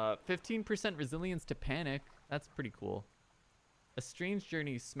 15% resilience to panic. That's pretty cool. A strange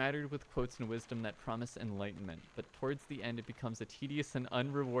journey smattered with quotes and wisdom that promise enlightenment, but towards the end it becomes a tedious and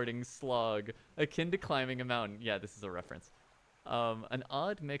unrewarding slog, akin to climbing a mountain. Yeah, this is a reference. An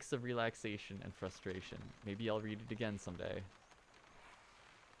odd mix of relaxation and frustration. Maybe I'll read it again someday.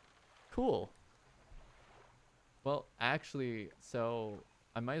 Cool. Well, actually, so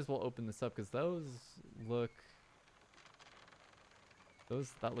I might as well open this up because those look...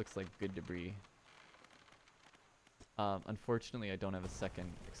 that looks like good debris. Unfortunately, I don't have a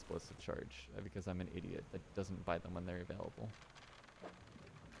second explosive charge because I'm an idiot that doesn't buy them when they're available.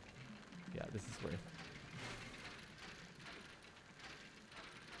 Yeah, this is worth.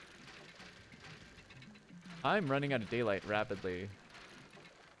 I'm running out of daylight rapidly.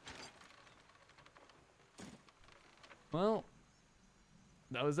 Well,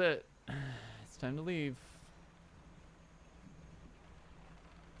 that was it. It's time to leave.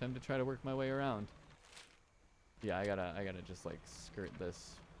 Time to try to work my way around. Yeah, I gotta just like skirt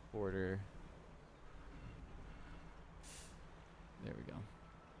this border. There we go.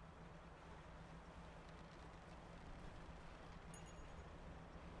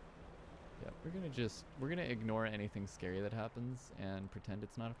 Yeah, we're gonna ignore anything scary that happens and pretend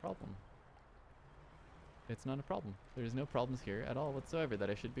it's not a problem. It's not a problem. There's no problems here at all whatsoever that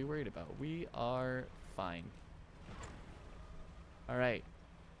I should be worried about. We are fine. All right.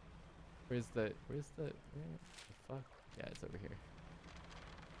 Where's the fuck? Yeah, it's over here.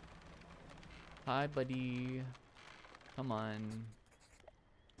 Hi, buddy. Come on.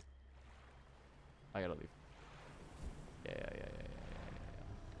 I gotta leave. Yeah.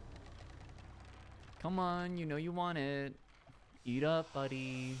 Come on, you know you want it. Eat up,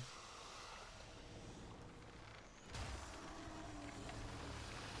 buddy.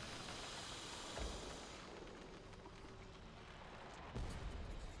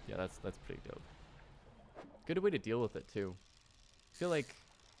 Yeah, that's pretty dope. Good way to deal with it too. I feel like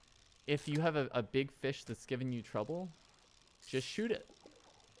if you have a big fish that's giving you trouble, just shoot it.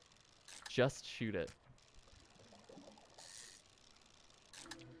 Just shoot it.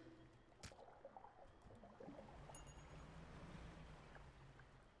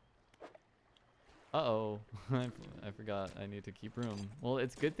 Uh-oh. I forgot I need to keep room. Well,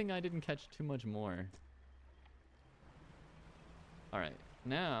 it's a good thing I didn't catch too much more. Alright.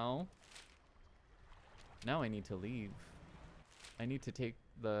 Now I need to leave. I need to take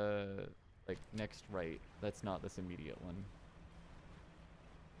the like next right. That's not this immediate one.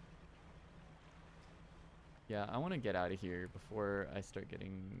 Yeah, I want to get out of here before I start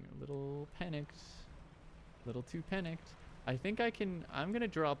getting a little panicked. A little too panicked. I think I'm gonna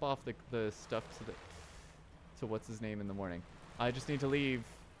drop off the stuff to what's his name in the morning. I just need to leave.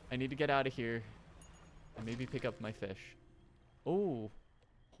 I need to get out of here and maybe pick up my fish. Oh,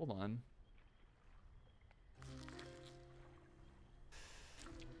 hold on.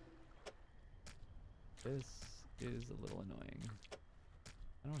 This is a little annoying.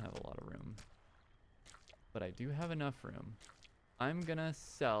 I don't have a lot of room, but I do have enough room. I'm gonna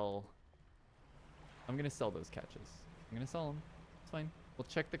sell those catches. I'm gonna sell them. It's fine. We'll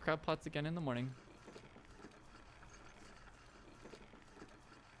check the crab pots again in the morning.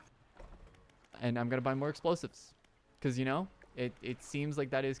 And I'm gonna buy more explosives. Because, you know, it seems like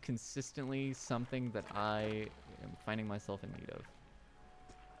that is consistently something that I am finding myself in need of.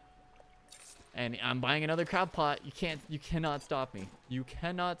 And I'm buying another crab pot. You cannot stop me. You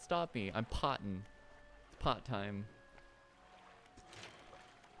cannot stop me. I'm potting. It's pot time.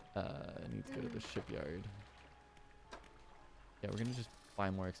 I need to go to the shipyard. Yeah, we're gonna just buy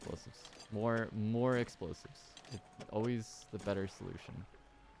more explosives. More explosives. It's always the better solution.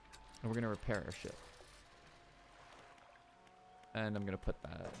 And we're gonna repair our ship. And I'm gonna put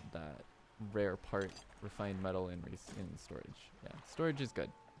that rare part, refined metal, in storage. Yeah, storage is good.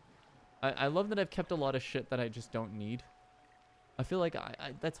 I love that I've kept a lot of shit that I just don't need. I feel like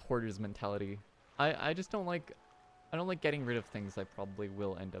that's hoarder's mentality. I just don't like getting rid of things I probably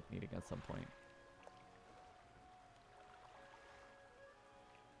will end up needing at some point.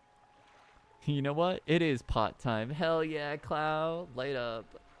 You know what? It is pot time. Hell yeah, Cloud. Light up.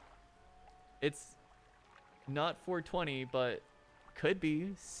 It's not 420, but could be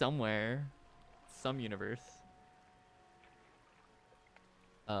somewhere. Some universe.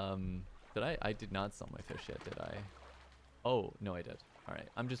 I did not sell my fish yet, did I? Oh, no, I did. Alright,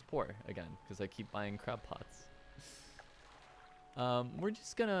 I'm just poor again, because I keep buying crab pots. We're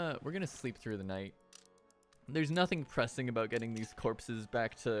gonna sleep through the night. There's nothing pressing about getting these corpses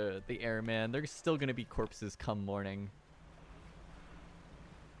back to the airman. There's still gonna be corpses come morning.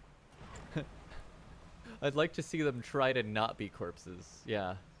 I'd like to see them try to not be corpses.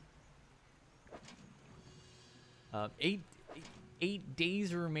 Yeah. 8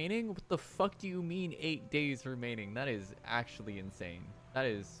 days remaining? What the fuck do you mean 8 days remaining? That is actually insane. That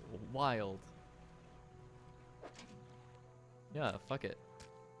is wild. Yeah, fuck it.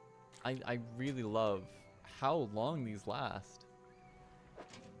 I really love how long these last.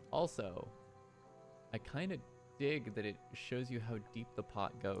 Also, I kind of dig that it shows you how deep the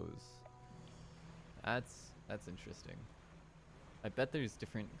pot goes. That's interesting. I bet there's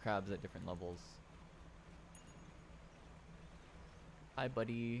different crabs at different levels. Hi,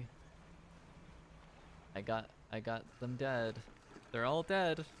 buddy. I got them dead. They're all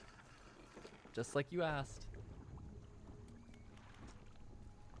dead. Just like you asked.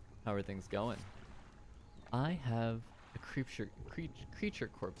 How are things going? I have a creature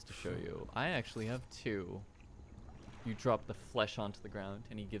corpse to show you. I actually have 2. You drop the flesh onto the ground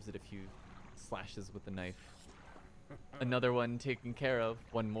and he gives it a few slashes with the knife. Another one taken care of.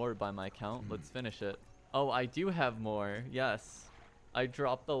 1 more by my count. Let's finish it. Oh, I do have more. Yes. I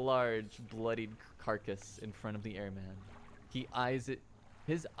drop the large, bloodied carcass in front of the airman. He eyes it.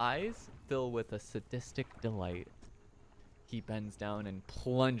 His eyes fill with a sadistic delight. He bends down and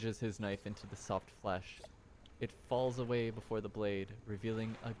plunges his knife into the soft flesh. It falls away before the blade,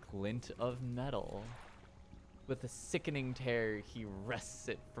 revealing a glint of metal. With a sickening tear, he wrests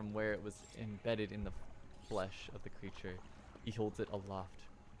it from where it was embedded in the flesh of the creature. He holds it aloft.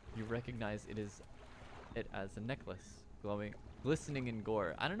 You recognize it as a necklace, glistening in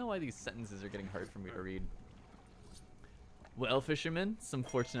gore. I don't know why these sentences are getting hard for me to read. Well, fisherman, some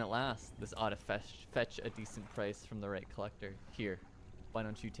fortune at last. This ought to fetch a decent price from the right collector. Here, why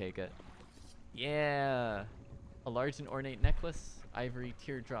don't you take it? Yeah! A large and ornate necklace, ivory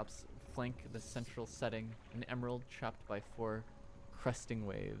teardrops flank the central setting, an emerald trapped by 4 cresting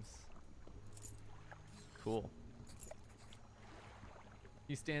waves. Cool.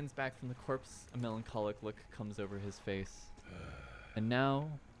 He stands back from the corpse, a melancholic look comes over his face. And now,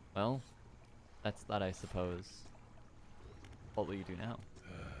 well, that's that, I suppose. What will you do now?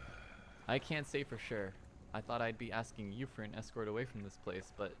 I can't say for sure. I thought I'd be asking you for an escort away from this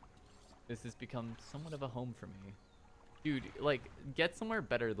place, but this has become somewhat of a home for me. Dude, like, get somewhere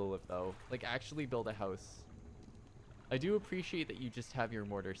better to live, though. Like, actually build a house. I do appreciate that you just have your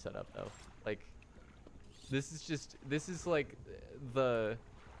mortar set up, though. Like, this is like the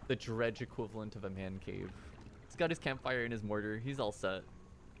Dredge equivalent of a man cave. He's got his campfire and his mortar. He's all set.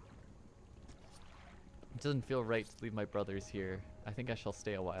 It doesn't feel right to leave my brothers here. I think I shall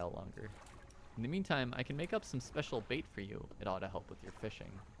stay a while longer. In the meantime, I can make up some special bait for you. It ought to help with your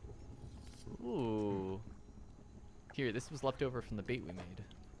fishing. Ooh. Here, this was left over from the bait we made.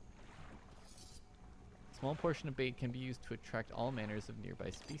 A small portion of bait can be used to attract all manners of nearby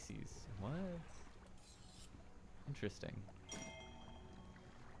species. What? Interesting.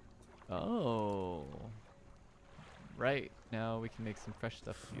 Oh. Right. Now we can make some fresh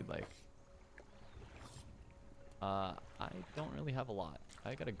stuff if you'd like. I don't really have a lot.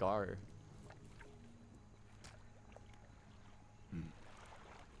 I got a gar.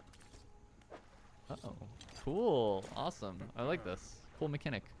 Uh-oh. Cool. Awesome. I like this. Cool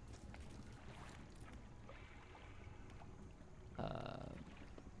mechanic.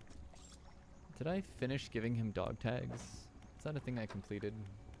 Did I finish giving him dog tags? Is that a thing I completed?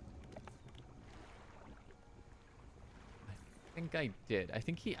 I think I did. I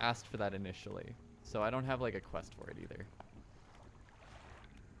think he asked for that initially. So I don't have like a quest for it either.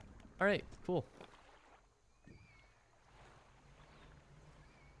 Alright, cool.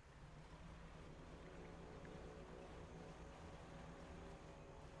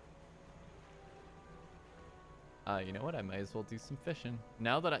 You know what? I might as well do some fishing.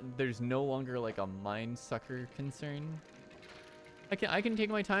 Now that there's no longer like a mine sucker concern, I can take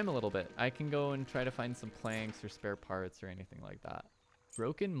my time a little bit. I can go and try to find some planks or spare parts or anything like that.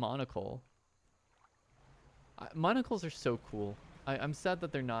 Broken monocle. Monocles are so cool. I'm sad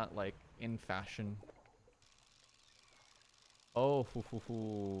that they're not like in fashion. Oh,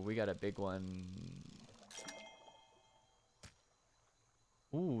 we got a big one.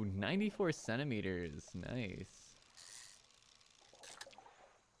 Ooh, 94 centimeters. Nice.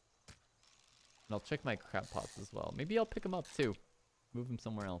 And I'll check my crab pots as well. Maybe I'll pick them up too. Move them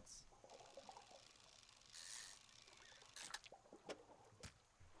somewhere else.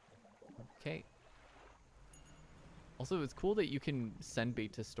 Okay. Also, it's cool that you can send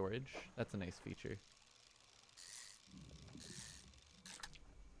bait to storage. That's a nice feature.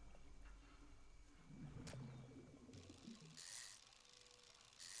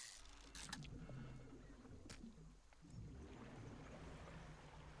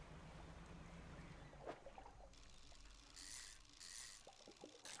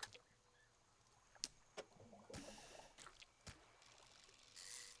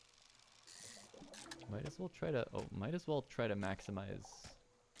 Might as well try to, oh, might as well try to maximize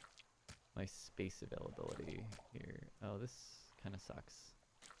my space availability here. Oh, this kind of sucks.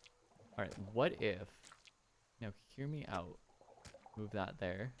 All right, what if, now hear me out. Move that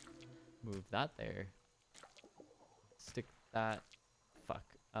there. Move that there. Stick that, fuck.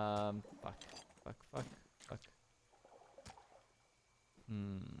 Fuck.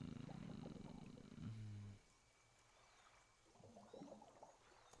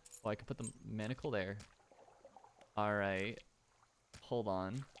 Oh, I could put the manacle there. All right. Hold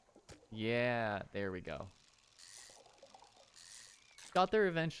on. Yeah, there we go. Got there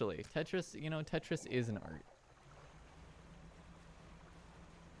eventually. Tetris, you know, Tetris is an art.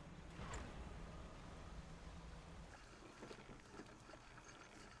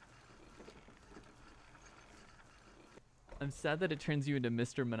 I'm sad that it turns you into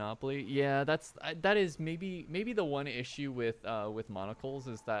Mr. Monopoly. Yeah, that is maybe the one issue with monocles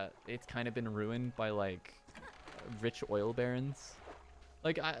is that it's kind of been ruined by like rich oil barons.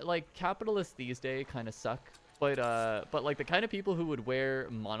 Like capitalists these days kind of suck, but like the kind of people who would wear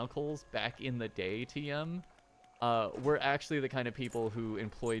monocles back in the day, TM, were actually the kind of people who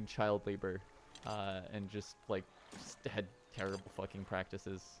employed child labor, and just had terrible fucking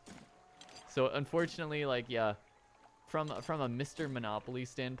practices. So unfortunately, like, yeah. From a Mr. Monopoly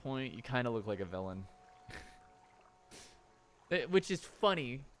standpoint, you kind of look like a villain. Which is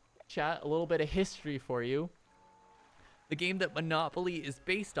funny. Chat, a little bit of history for you. The game that Monopoly is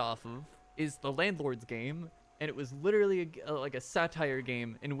based off of is the Landlord's game, and it was literally like a satire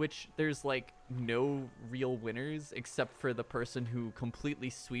game in which there's like no real winners except for the person who completely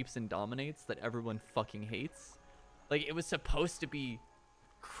sweeps and dominates that everyone fucking hates. Like, it was supposed to be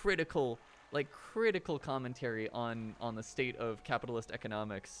critical commentary on the state of capitalist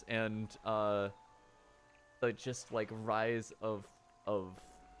economics and the just like rise of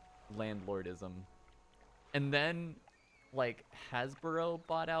landlordism. And then like Hasbro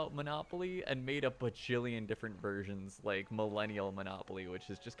bought out Monopoly and made a bajillion different versions, like Millennial Monopoly, which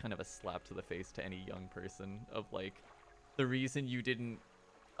is just kind of a slap to the face to any young person of like the reason you didn't.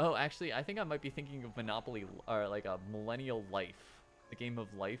 Oh, actually, I think I might be thinking of Monopoly or like a Millennial Life. The game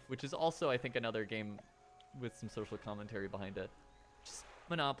of life, which is also, I think, another game with some social commentary behind it. Just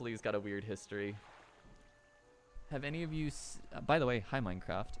Monopoly's got a weird history. Have any of you, by the way, hi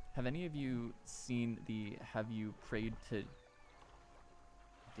Minecraft. Have any of you seen the "Have you prayed to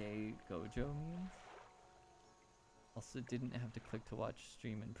Day Gojo" memes? Also, didn't have to click to watch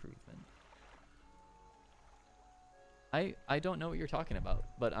stream improvement. I don't know what you're talking about,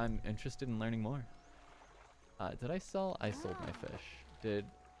 but I'm interested in learning more. Did I sell? I sold my fish.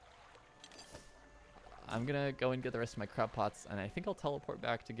 I'm gonna go and get the rest of my crab pots, and I think I'll teleport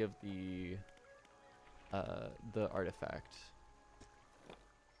back to give the artifact.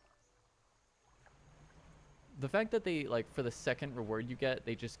 The fact that they, like, for the second reward you get,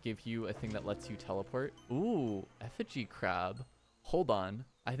 they just give you a thing that lets you teleport. Ooh, effigy crab. Hold on.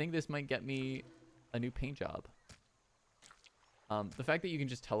 I think this might get me a new paint job. The fact that you can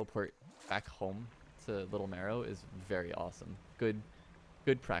just teleport back home to Little Marrow is very awesome. Good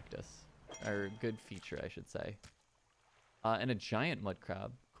practice, or good feature, I should say. And a giant mud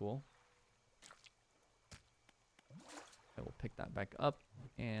crab, cool. I will pick that back up,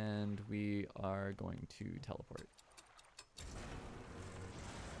 and we are going to teleport.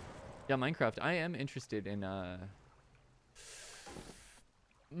 Yeah, Minecraft. I am interested in.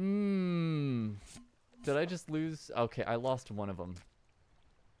 Did I just lose? Okay, I lost one of them.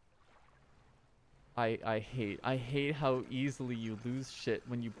 I hate how easily you lose shit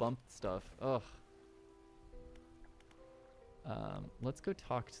when you bump stuff. Ugh. Let's go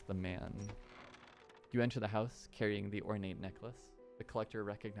talk to the man. You enter the house carrying the ornate necklace. The collector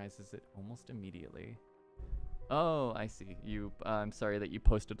recognizes it almost immediately. Oh, I see. I'm sorry that you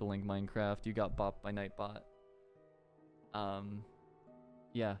posted a link, Minecraft. You got bopped by Nightbot.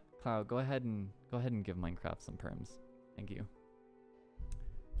 Yeah, Cloud, go ahead and give Minecraft some perms. Thank you.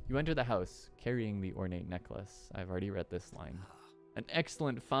 You enter the house, carrying the ornate necklace. I've already read this line. An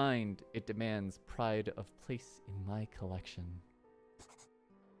excellent find. It demands pride of place in my collection.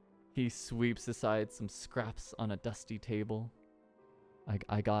 He sweeps aside some scraps on a dusty table.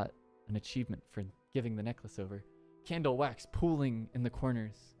 I got an achievement for giving the necklace over. Candle wax pooling in the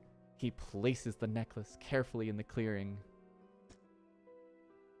corners. He places the necklace carefully in the clearing.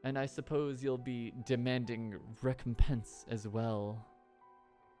 And I suppose you'll be demanding recompense as well.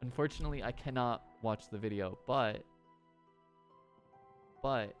 Unfortunately, I cannot watch the video, but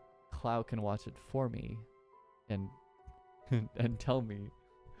Cloud can watch it for me, and tell me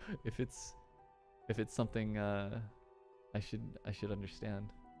if it's something I should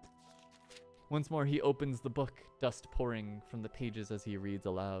understand. Once more, he opens the book, dust pouring from the pages as he reads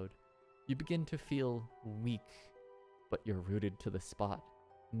aloud. You begin to feel weak, but you're rooted to the spot,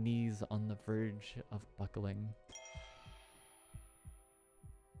 knees on the verge of buckling.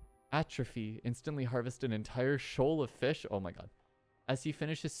 Atrophy. Instantly harvest an entire shoal of fish. Oh my god. As he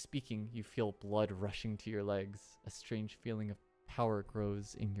finishes speaking, you feel blood rushing to your legs. A strange feeling of power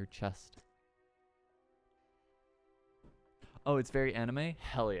grows in your chest. Oh, it's very anime?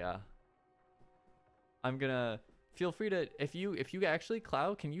 Hell yeah. I'm gonna feel free to if you actually,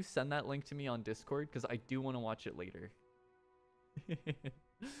 Cloud, can you send that link to me on Discord? Because I do want to watch it later.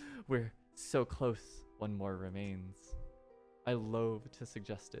 We're so close. One more remains. I loathe to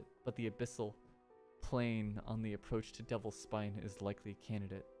suggest it, but the abyssal plane on the approach to Devil's Spine is likely a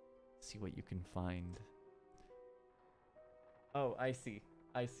candidate. See what you can find. Oh, I see.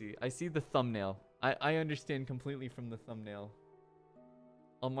 I see the thumbnail. I understand completely from the thumbnail.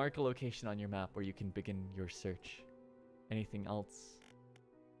 I'll mark a location on your map where you can begin your search. Anything else?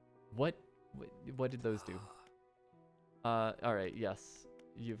 What did those do? Alright, yes.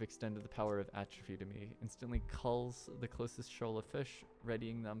 You've extended the power of atrophy to me. Instantly culls the closest shoal of fish,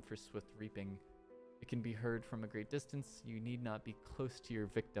 readying them for swift reaping. It can be heard from a great distance. You need not be close to your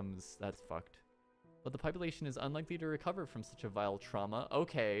victims. That's fucked. But the population is unlikely to recover from such a vile trauma.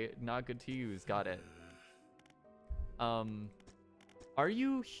 Okay, not good to use. Got it. Are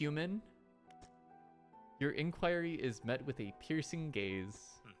you human? Your inquiry is met with a piercing gaze.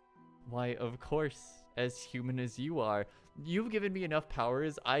 Why, of course, as human as you are. You've given me enough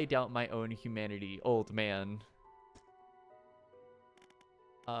powers, I doubt my own humanity, old man.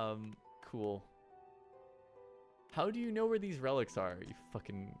 Cool. How do you know where these relics are, you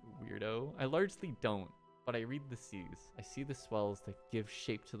fucking weirdo? I largely don't, but I read the seas. I see the swells that give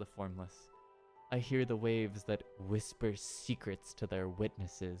shape to the formless. I hear the waves that whisper secrets to their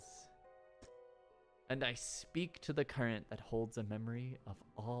witnesses. And I speak to the current that holds a memory of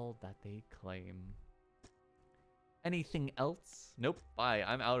all that they claim. Anything else? Nope. Bye.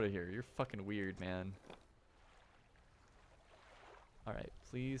 I'm out of here. You're fucking weird, man. Alright.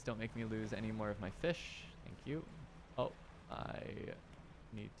 Please don't make me lose any more of my fish. Thank you. Oh, I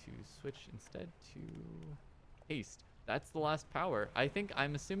need to switch instead to haste. That's the last power.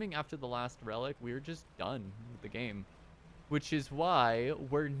 I'm assuming after the last relic, we're just done with the game. Which is why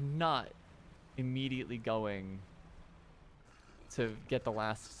we're not immediately going to get the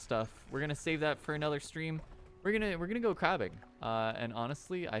last stuff. We're gonna save that for another stream. We're gonna go crabbing. And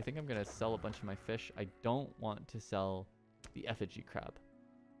honestly, I think I'm gonna sell a bunch of my fish. I don't want to sell the effigy crab.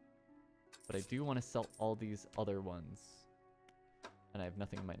 But I do want to sell all these other ones. And I have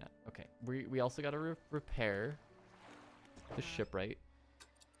nothing in my net. Okay. We also gotta repair the shipwright.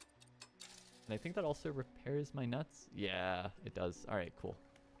 And I think that also repairs my nuts. Yeah, it does. Alright, cool.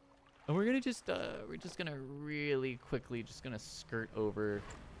 And we're just gonna really quickly skirt over.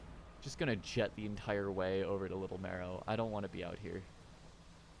 Just gonna jet the entire way over to Little Marrow. I don't want to be out here.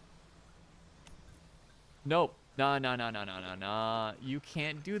 Nope. Nah. You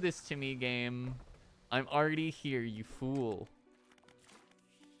can't do this to me, game. I'm already here, you fool.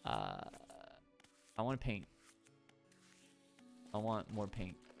 I want to paint. I want more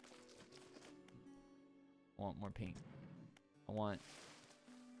paint. I want more paint. I want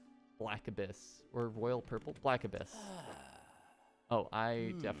Black Abyss. Or Royal Purple? Black Abyss. Oh,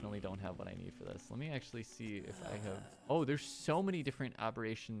 I definitely don't have what I need for this. Let me actually see if I have... Oh, there's so many different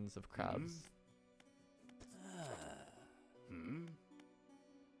aberrations of crabs.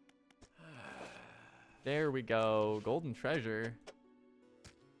 There we go. Golden treasure.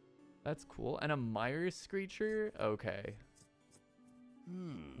 That's cool. And a Mire Screecher? Okay.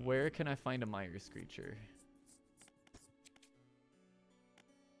 Where can I find a Mire Screecher?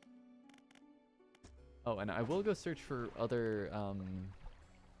 Oh, and I will go search for other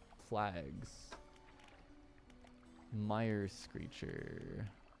flags. Mire Screecher.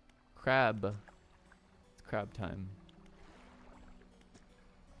 Crab. It's crab time.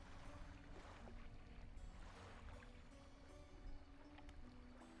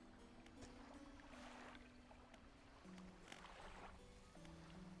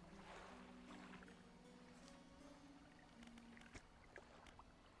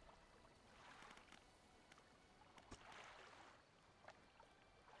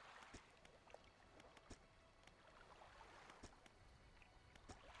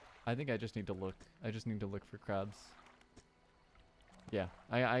 I think I just need to look. I just need to look for crabs. Yeah,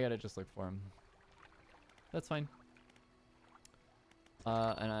 I gotta just look for them. That's fine.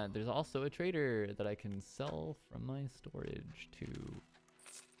 And there's also a trader that I can sell from my storage to.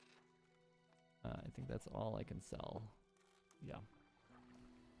 I think that's all I can sell. Yeah.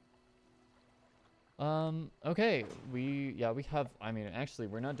 Okay, we have, I mean, actually,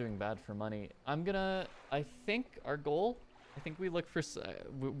 we're not doing bad for money. I think our goal, I think we look for,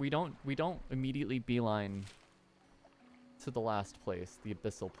 we don't immediately beeline to the last place, the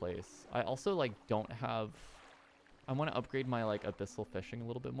abyssal place. I also, like, don't have, I want to upgrade my, like, abyssal fishing a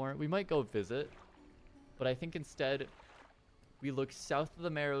little bit more. We might go visit, but I think instead we look south of the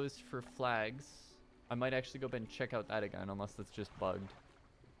Marrows for flags. I might actually go and check out that again, unless it's just bugged.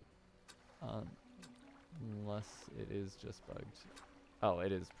 Unless it is just bugged. Oh,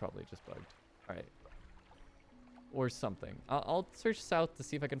 it is probably just bugged. All right. Or something. I'll search south to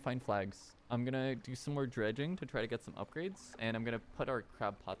see if I can find flags. I'm going to do some more dredging to try to get some upgrades. And I'm going to put our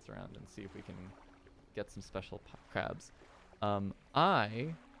crab pots around and see if we can get some special crabs.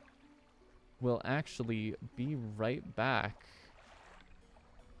 I will actually be right back.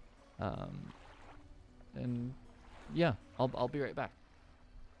 And yeah, I'll be right back.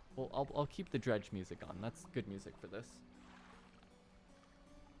 Well, I'll keep the dredge music on. That's good music for this.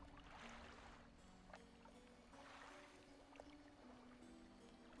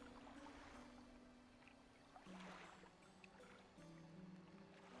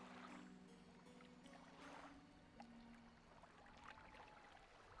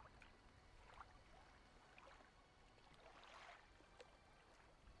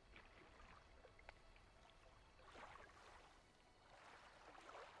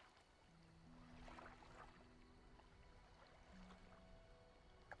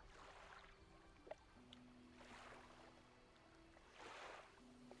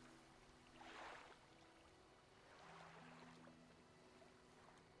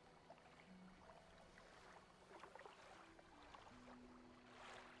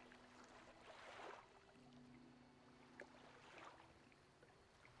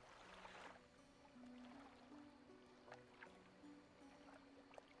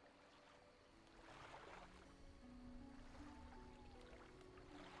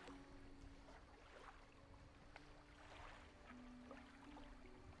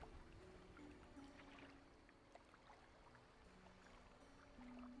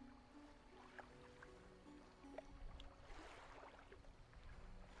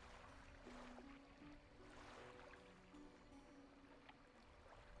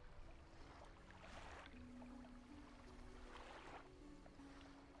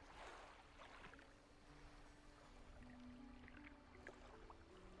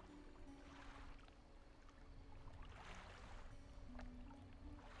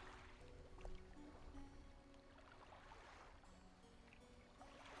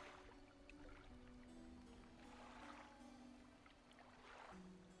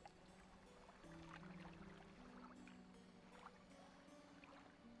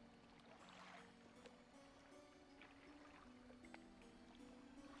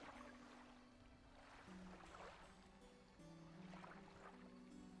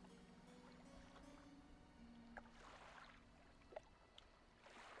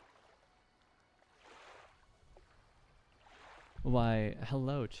 Why,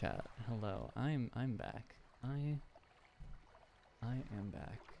 hello chat. Hello. I'm back. I am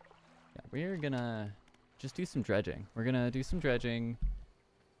back. Yeah, we're gonna just do some dredging. We're gonna do some dredging.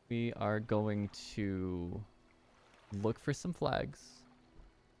 We are going to look for some flags.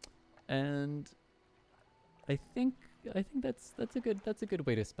 And I think that's a good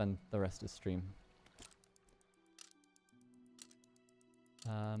way to spend the rest of the stream.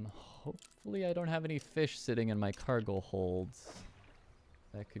 Hopefully I don't have any fish sitting in my cargo holds.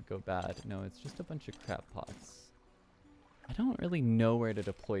 That could go bad. No, it's just a bunch of crab pots. I don't really know where to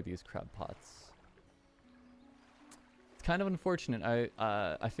deploy these crab pots. It's kind of unfortunate.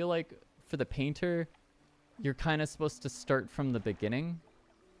 I feel like for the painter, you're kind of supposed to start from the beginning.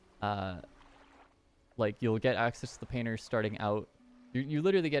 Like you'll get access to the painter starting out. You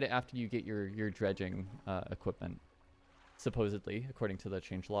literally get it after you get your dredging equipment. Supposedly, according to the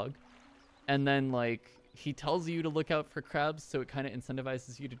changelog. And then, like, he tells you to look out for crabs, so it kind of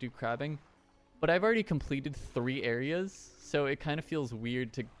incentivizes you to do crabbing. But I've already completed 3 areas, so it kind of feels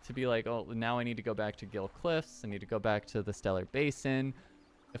weird to be like, oh, now I need to go back to Gill Cliffs. I need to go back to the Stellar Basin.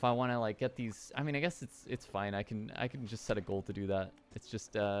 If I want to, like, get these... I mean, I guess it's fine. I can just set a goal to do that. It's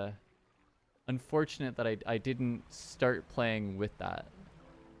just unfortunate that I didn't start playing with that.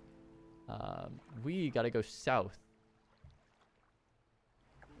 We got to go south.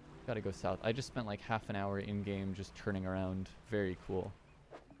 Gotta go south. I just spent like half an hour in-game just turning around. Very cool.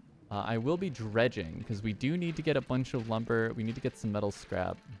 I will be dredging because we do need to get a bunch of lumber. We need to get some metal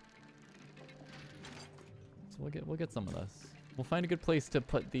scrap. So we'll get some of this. We'll find a good place to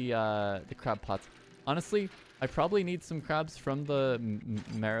put the crab pots. Honestly, I probably need some crabs from the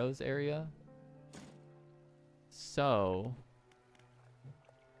Marrows area. So,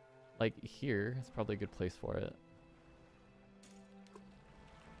 like here is probably a good place for it.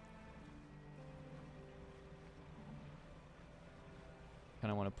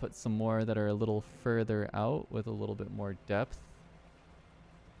 Kind of want to put some more that are a little further out with a little bit more depth.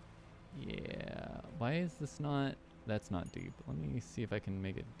 Yeah, why is this not? That's not deep. Let me see if I can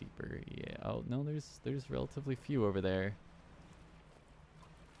make it deeper. Yeah. Oh no, there's relatively few over there.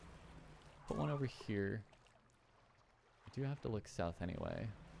 Put one over here. I do have to look south anyway.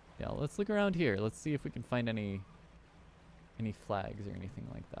 Yeah, let's look around here. Let's see if we can find any flags or anything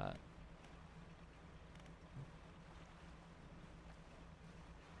like that.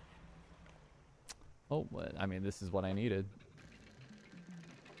 Oh, I mean, this is what I needed.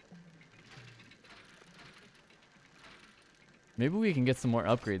 Maybe we can get some more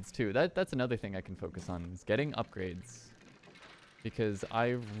upgrades too. That's another thing I can focus on, is getting upgrades. Because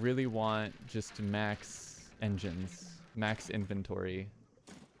I really want just max engines, max inventory.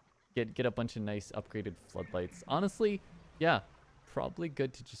 Get a bunch of nice upgraded floodlights. Honestly, yeah, probably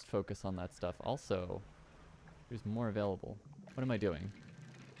good to just focus on that stuff. Also, there's more available. What am I doing?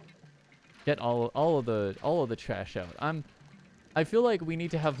 Get all of the trash out. I feel like we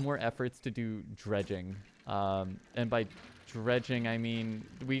need to have more efforts to do dredging. And by dredging, I mean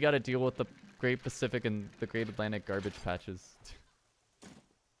we got to deal with the Great Pacific and the Great Atlantic garbage patches.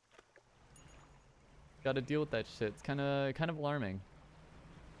 Got to deal with that shit. It's kind of alarming.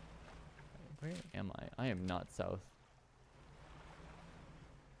 Where am I? I am not south.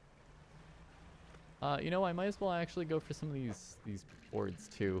 You know, I might as well actually go for some of these boards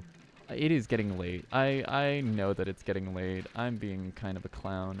too. It is getting late. I know that it's getting late. I'm being kind of a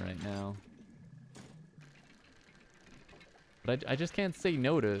clown right now. But I just can't say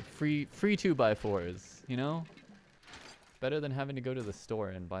no to free 2x4s, you know? Better than having to go to the store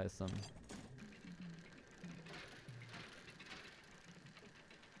and buy some.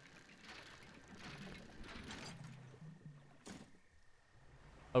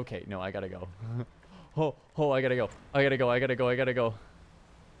 Okay, no, I gotta go. Oh, I gotta go. I gotta go. I gotta go. I gotta go.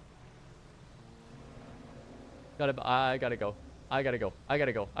 I gotta go. I gotta go. I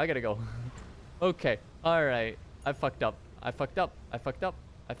gotta go. I gotta go. Okay. All right. I fucked up. I fucked up. I fucked up.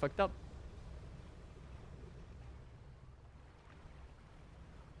 I fucked up.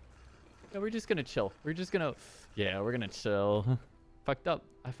 Yeah, we're just gonna chill. We're just gonna... Yeah, we're gonna chill. Fucked up.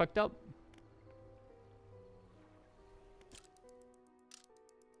 I fucked up.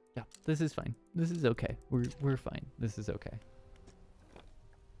 Yeah, this is fine. This is okay. We're fine. This is okay.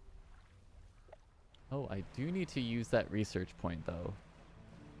 Oh, I do need to use that research point though.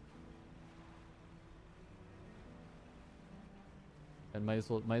 And might as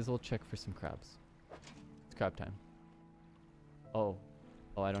well check for some crabs. It's crab time. Oh,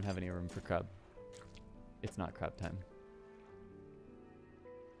 I don't have any room for crab. It's not crab time.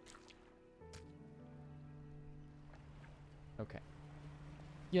 Okay.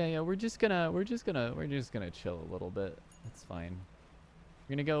 Yeah, we're just gonna chill a little bit. That's fine.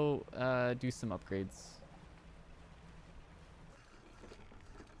 We're gonna go do some upgrades.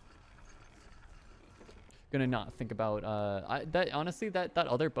 Gonna not think about honestly that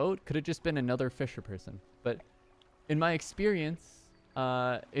other boat could have just been another fisher person, but in my experience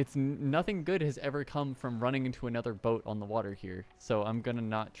it's nothing good has ever come from running into another boat on the water here, so I'm gonna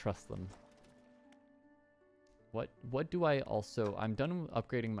not trust them. What do I also... I'm done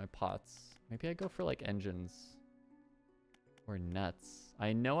upgrading my pots. Maybe I go for like engines or nets.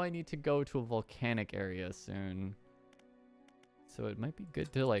 I know I need to go to a volcanic area soon, so it might be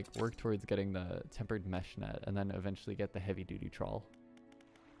good to like work towards getting the tempered mesh net and then eventually get the heavy duty trawl.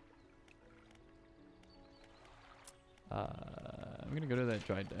 I'm gonna go to that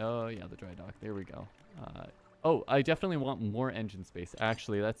dry... Oh yeah, the dry dock. There we go. Oh, I definitely want more engine space.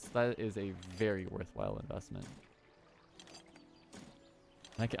 Actually, that is a very worthwhile investment.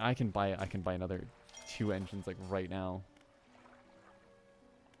 I can buy another 2 engines like right now.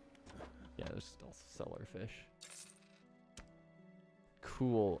 Yeah, let's just also sell our fish.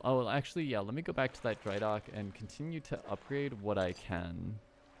 Cool. Oh, actually, yeah. Let me go back to that dry dock and continue to upgrade what I can.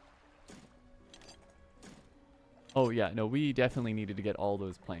 Oh yeah, no, we definitely needed to get all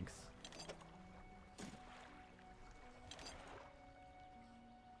those planks.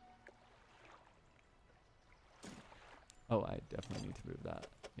 Oh, I definitely need to move that.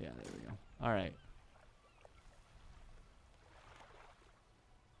 Yeah, there we go. All right.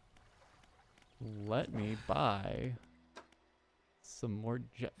 Let me buy some more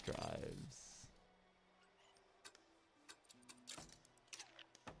jet drives.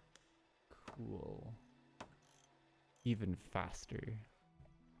 Cool. Even faster.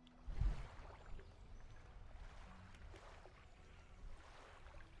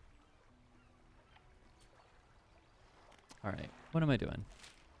 Alright, what am I doing?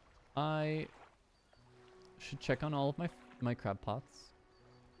 I should check on all of my crab pots.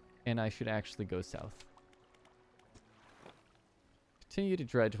 And I should actually go south. Continue to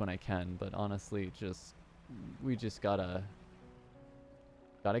dredge when I can, but honestly, we just gotta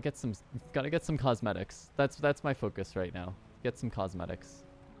get some cosmetics. That's my focus right now. Get some cosmetics.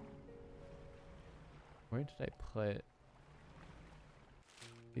 Where did I put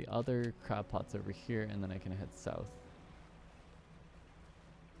the other crab pots? Over here, and then I can head south.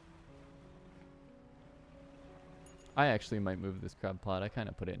 I actually might move this crab pot. I kind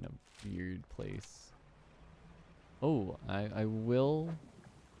of put it in a weird place. Oh, I will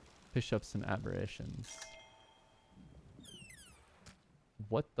fish up some aberrations.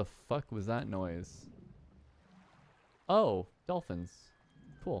 What the fuck was that noise? Oh, dolphins.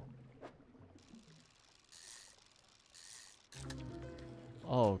 Cool.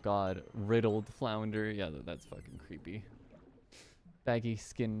 Oh god, riddled flounder. Yeah, that's fucking creepy. Baggy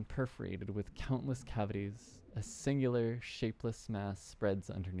skin perforated with countless cavities. A singular, shapeless mass spreads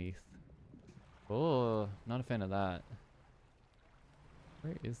underneath. Oh, not a fan of that.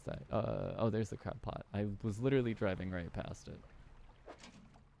 Where is that? Oh, there's the crab pot. I was literally driving right past it.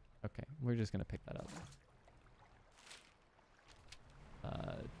 Okay, we're just gonna pick that up.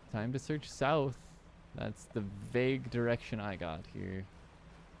 Time to search south. That's the vague direction I got here.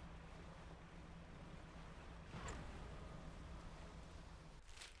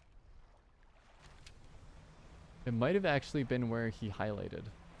 It might have actually been where he highlighted.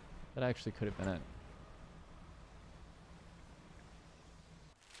 That actually could have been it.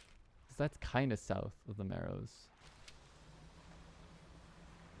 'Cause that's kind of south of the Marrows.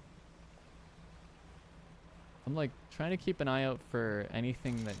 I'm like trying to keep an eye out for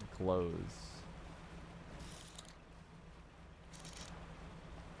anything that glows.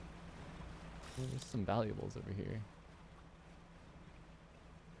 Oh, there's some valuables over here.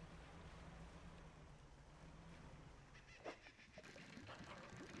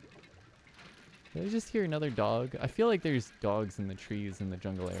 Did I just hear another dog? I feel like there's dogs in the trees in the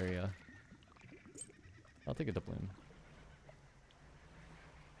jungle area. I'll take a doubloon.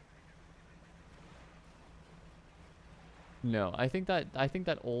 No, I think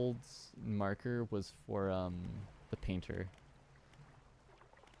that old marker was for the painter.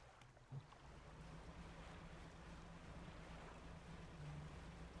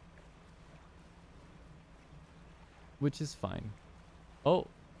 Which is fine. Oh,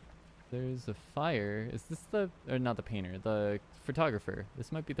 there's a fire. Is this or not the painter, the photographer?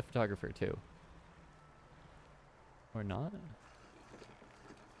 This might be the photographer too. Or not?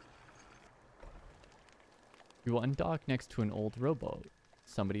 You undock next to an old rowboat.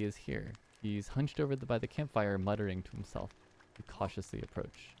 Somebody is here. He's hunched over by the campfire, muttering to himself. You cautiously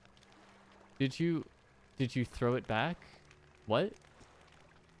approach. Did you throw it back? What?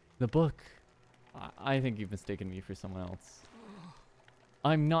 The book. I think you've mistaken me for someone else.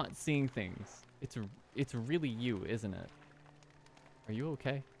 I'm not seeing things. It's really you, isn't it? Are you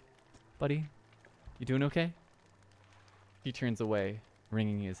okay, buddy? You doing okay? He turns away,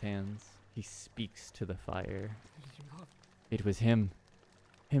 wringing his hands. He speaks to the fire. It was him.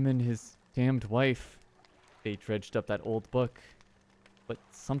 Him and his damned wife. They dredged up that old book. But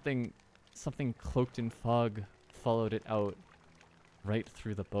something cloaked in fog followed it out, right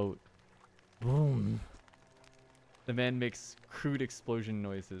through the boat. Boom. The man makes crude explosion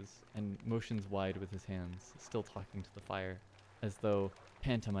noises and motions wide with his hands, still talking to the fire, as though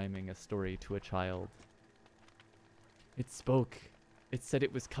pantomiming a story to a child. It spoke. It said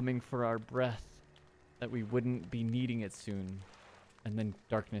it was coming for our breath, that we wouldn't be needing it soon. And then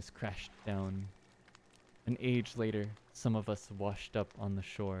darkness crashed down. An age later, some of us washed up on the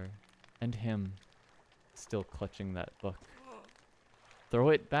shore, and him, still clutching that book. Throw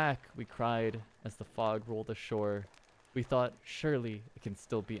it back, we cried, as the fog rolled ashore. We thought, surely it can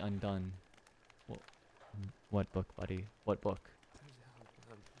still be undone. Well, what book, buddy? What book?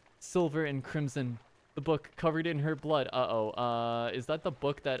 Silver and crimson. The book covered in her blood. Uh-oh. Is that the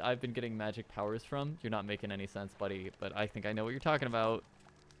book that I've been getting magic powers from? You're not making any sense, buddy, but I think I know what you're talking about.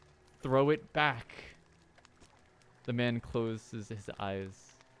 Throw it back. The man closes his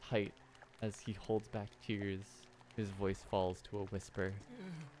eyes tight as he holds back tears. His voice falls to a whisper.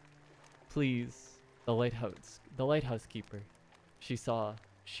 Please, the lighthouse keeper. She saw,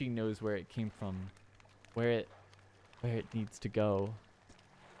 she knows where it came from, where it needs to go.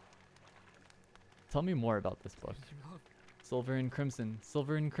 Tell me more about this book. Silver and crimson,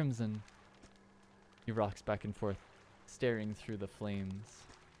 silver and crimson. He rocks back and forth, staring through the flames.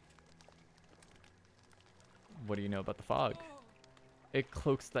 What do you know about the fog? It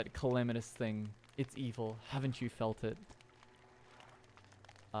cloaks that calamitous thing. It's evil. Haven't you felt it?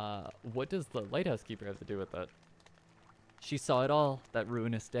 What does the lighthouse keeper have to do with it? She saw it all that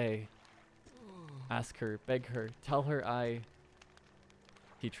ruinous day. Ask her, beg her, tell her I...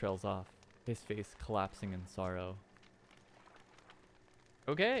 He trails off, his face collapsing in sorrow.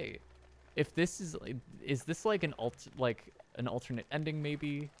 Okay. If this is this like an alternate ending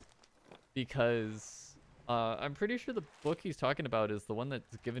maybe? Because I'm pretty sure the book he's talking about is the one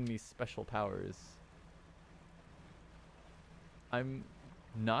that's given me special powers. I'm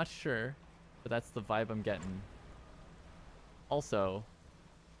not sure, but that's the vibe I'm getting. Also,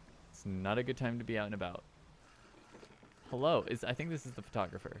 it's not a good time to be out and about. Hello, I think this is the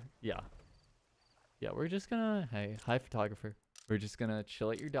photographer. Yeah. Yeah, we're just gonna, hey, hi photographer. We're just gonna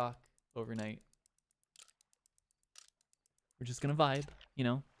chill at your dock overnight. We're just gonna vibe, you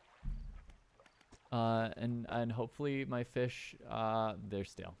know? And hopefully my fish, they're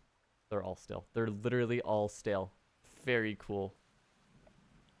stale. They're all stale. They're literally all stale. Very cool.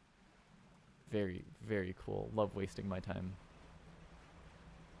 Very, very cool. Love wasting my time.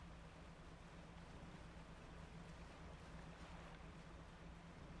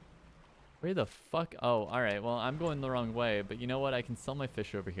 Where the fuck? Oh, alright. Well, I'm going the wrong way, but you know what? I can sell my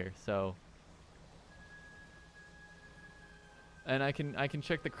fish over here, so... And I can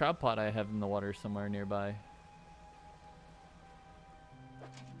check the crab pot I have in the water somewhere nearby.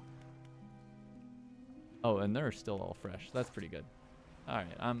 Oh, and they're still all fresh. That's pretty good.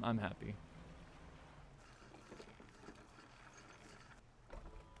 Alright, I'm happy.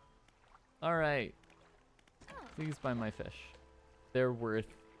 Alright. Please buy my fish. They're worth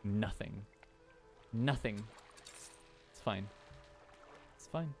nothing. Nothing. It's fine. It's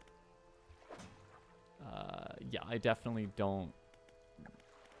fine. Yeah, I definitely don't...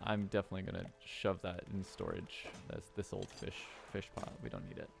 I'm definitely gonna shove that in storage. That's this old fish pot. We don't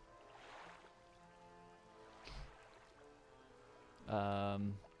need it.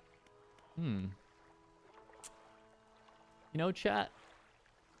 You know, chat.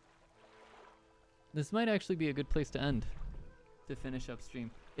 This might actually be a good place to end. To finish up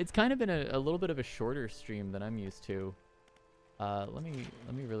stream. It's kind of been a little bit of a shorter stream than I'm used to. Let me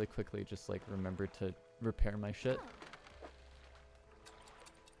really quickly just like remember to repair my shit.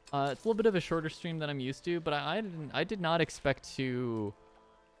 It's a little bit of a shorter stream than I'm used to, but I did not expect to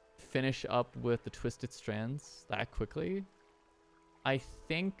finish up with the Twisted Strands that quickly. I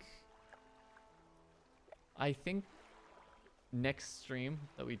think next stream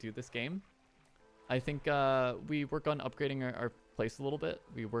that we do this game, I think we work on upgrading our place a little bit.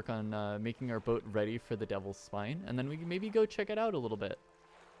 We work on making our boat ready for the Devil's Spine, and then we can maybe go check it out a little bit.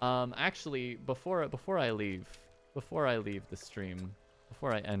 Actually, before I leave the stream,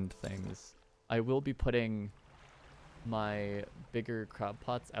 before I end things, I will be putting my bigger crab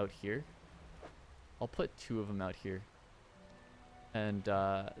pots out here. I'll put 2 of them out here, and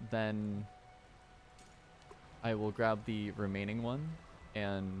then I will grab the remaining one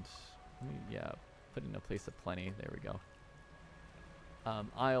and yeah, put in a place of plenty. There we go.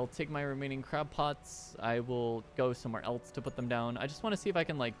 I'll take my remaining crab pots. I will go somewhere else to put them down. I just want to see if I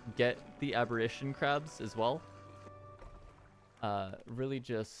can like get the aberration crabs as well. Really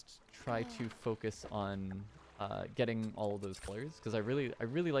just try to focus on getting all of those colors, because I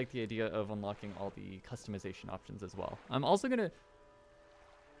really like the idea of unlocking all the customization options as well. I'm also gonna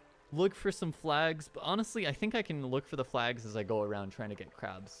look for some flags, but honestly I think I can look for the flags as I go around trying to get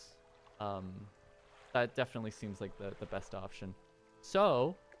crabs. That definitely seems like the best option.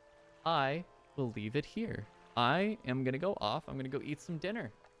 So I will leave it here. I am gonna go off. I'm gonna go eat some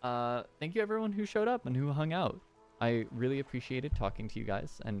dinner. Thank you everyone who showed up and who hung out. I really appreciated talking to you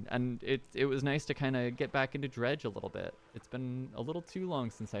guys, and it was nice to kind of get back into Dredge a little bit. It's been a little too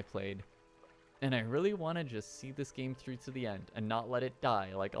long since I played, and I really want to just see this game through to the end and not let it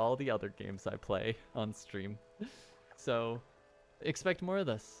die like all the other games I play on stream. So expect more of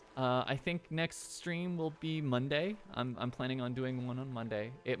this. I think next stream will be Monday. I'm planning on doing one on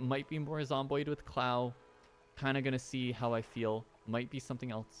Monday. It might be more Zomboid with Clow. Kind of gonna see how I feel. Might be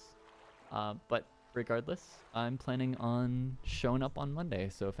something else. But regardless, I'm planning on showing up on Monday.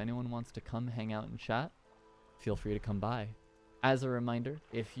 So if anyone wants to come hang out and chat, feel free to come by. As a reminder,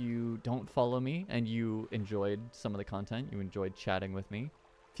 if you don't follow me and you enjoyed some of the content, you enjoyed chatting with me,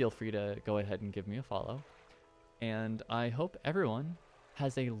 feel free to go ahead and give me a follow. And I hope everyone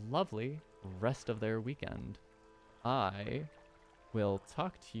has a lovely rest of their weekend. I will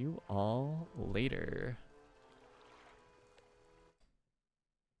talk to you all later.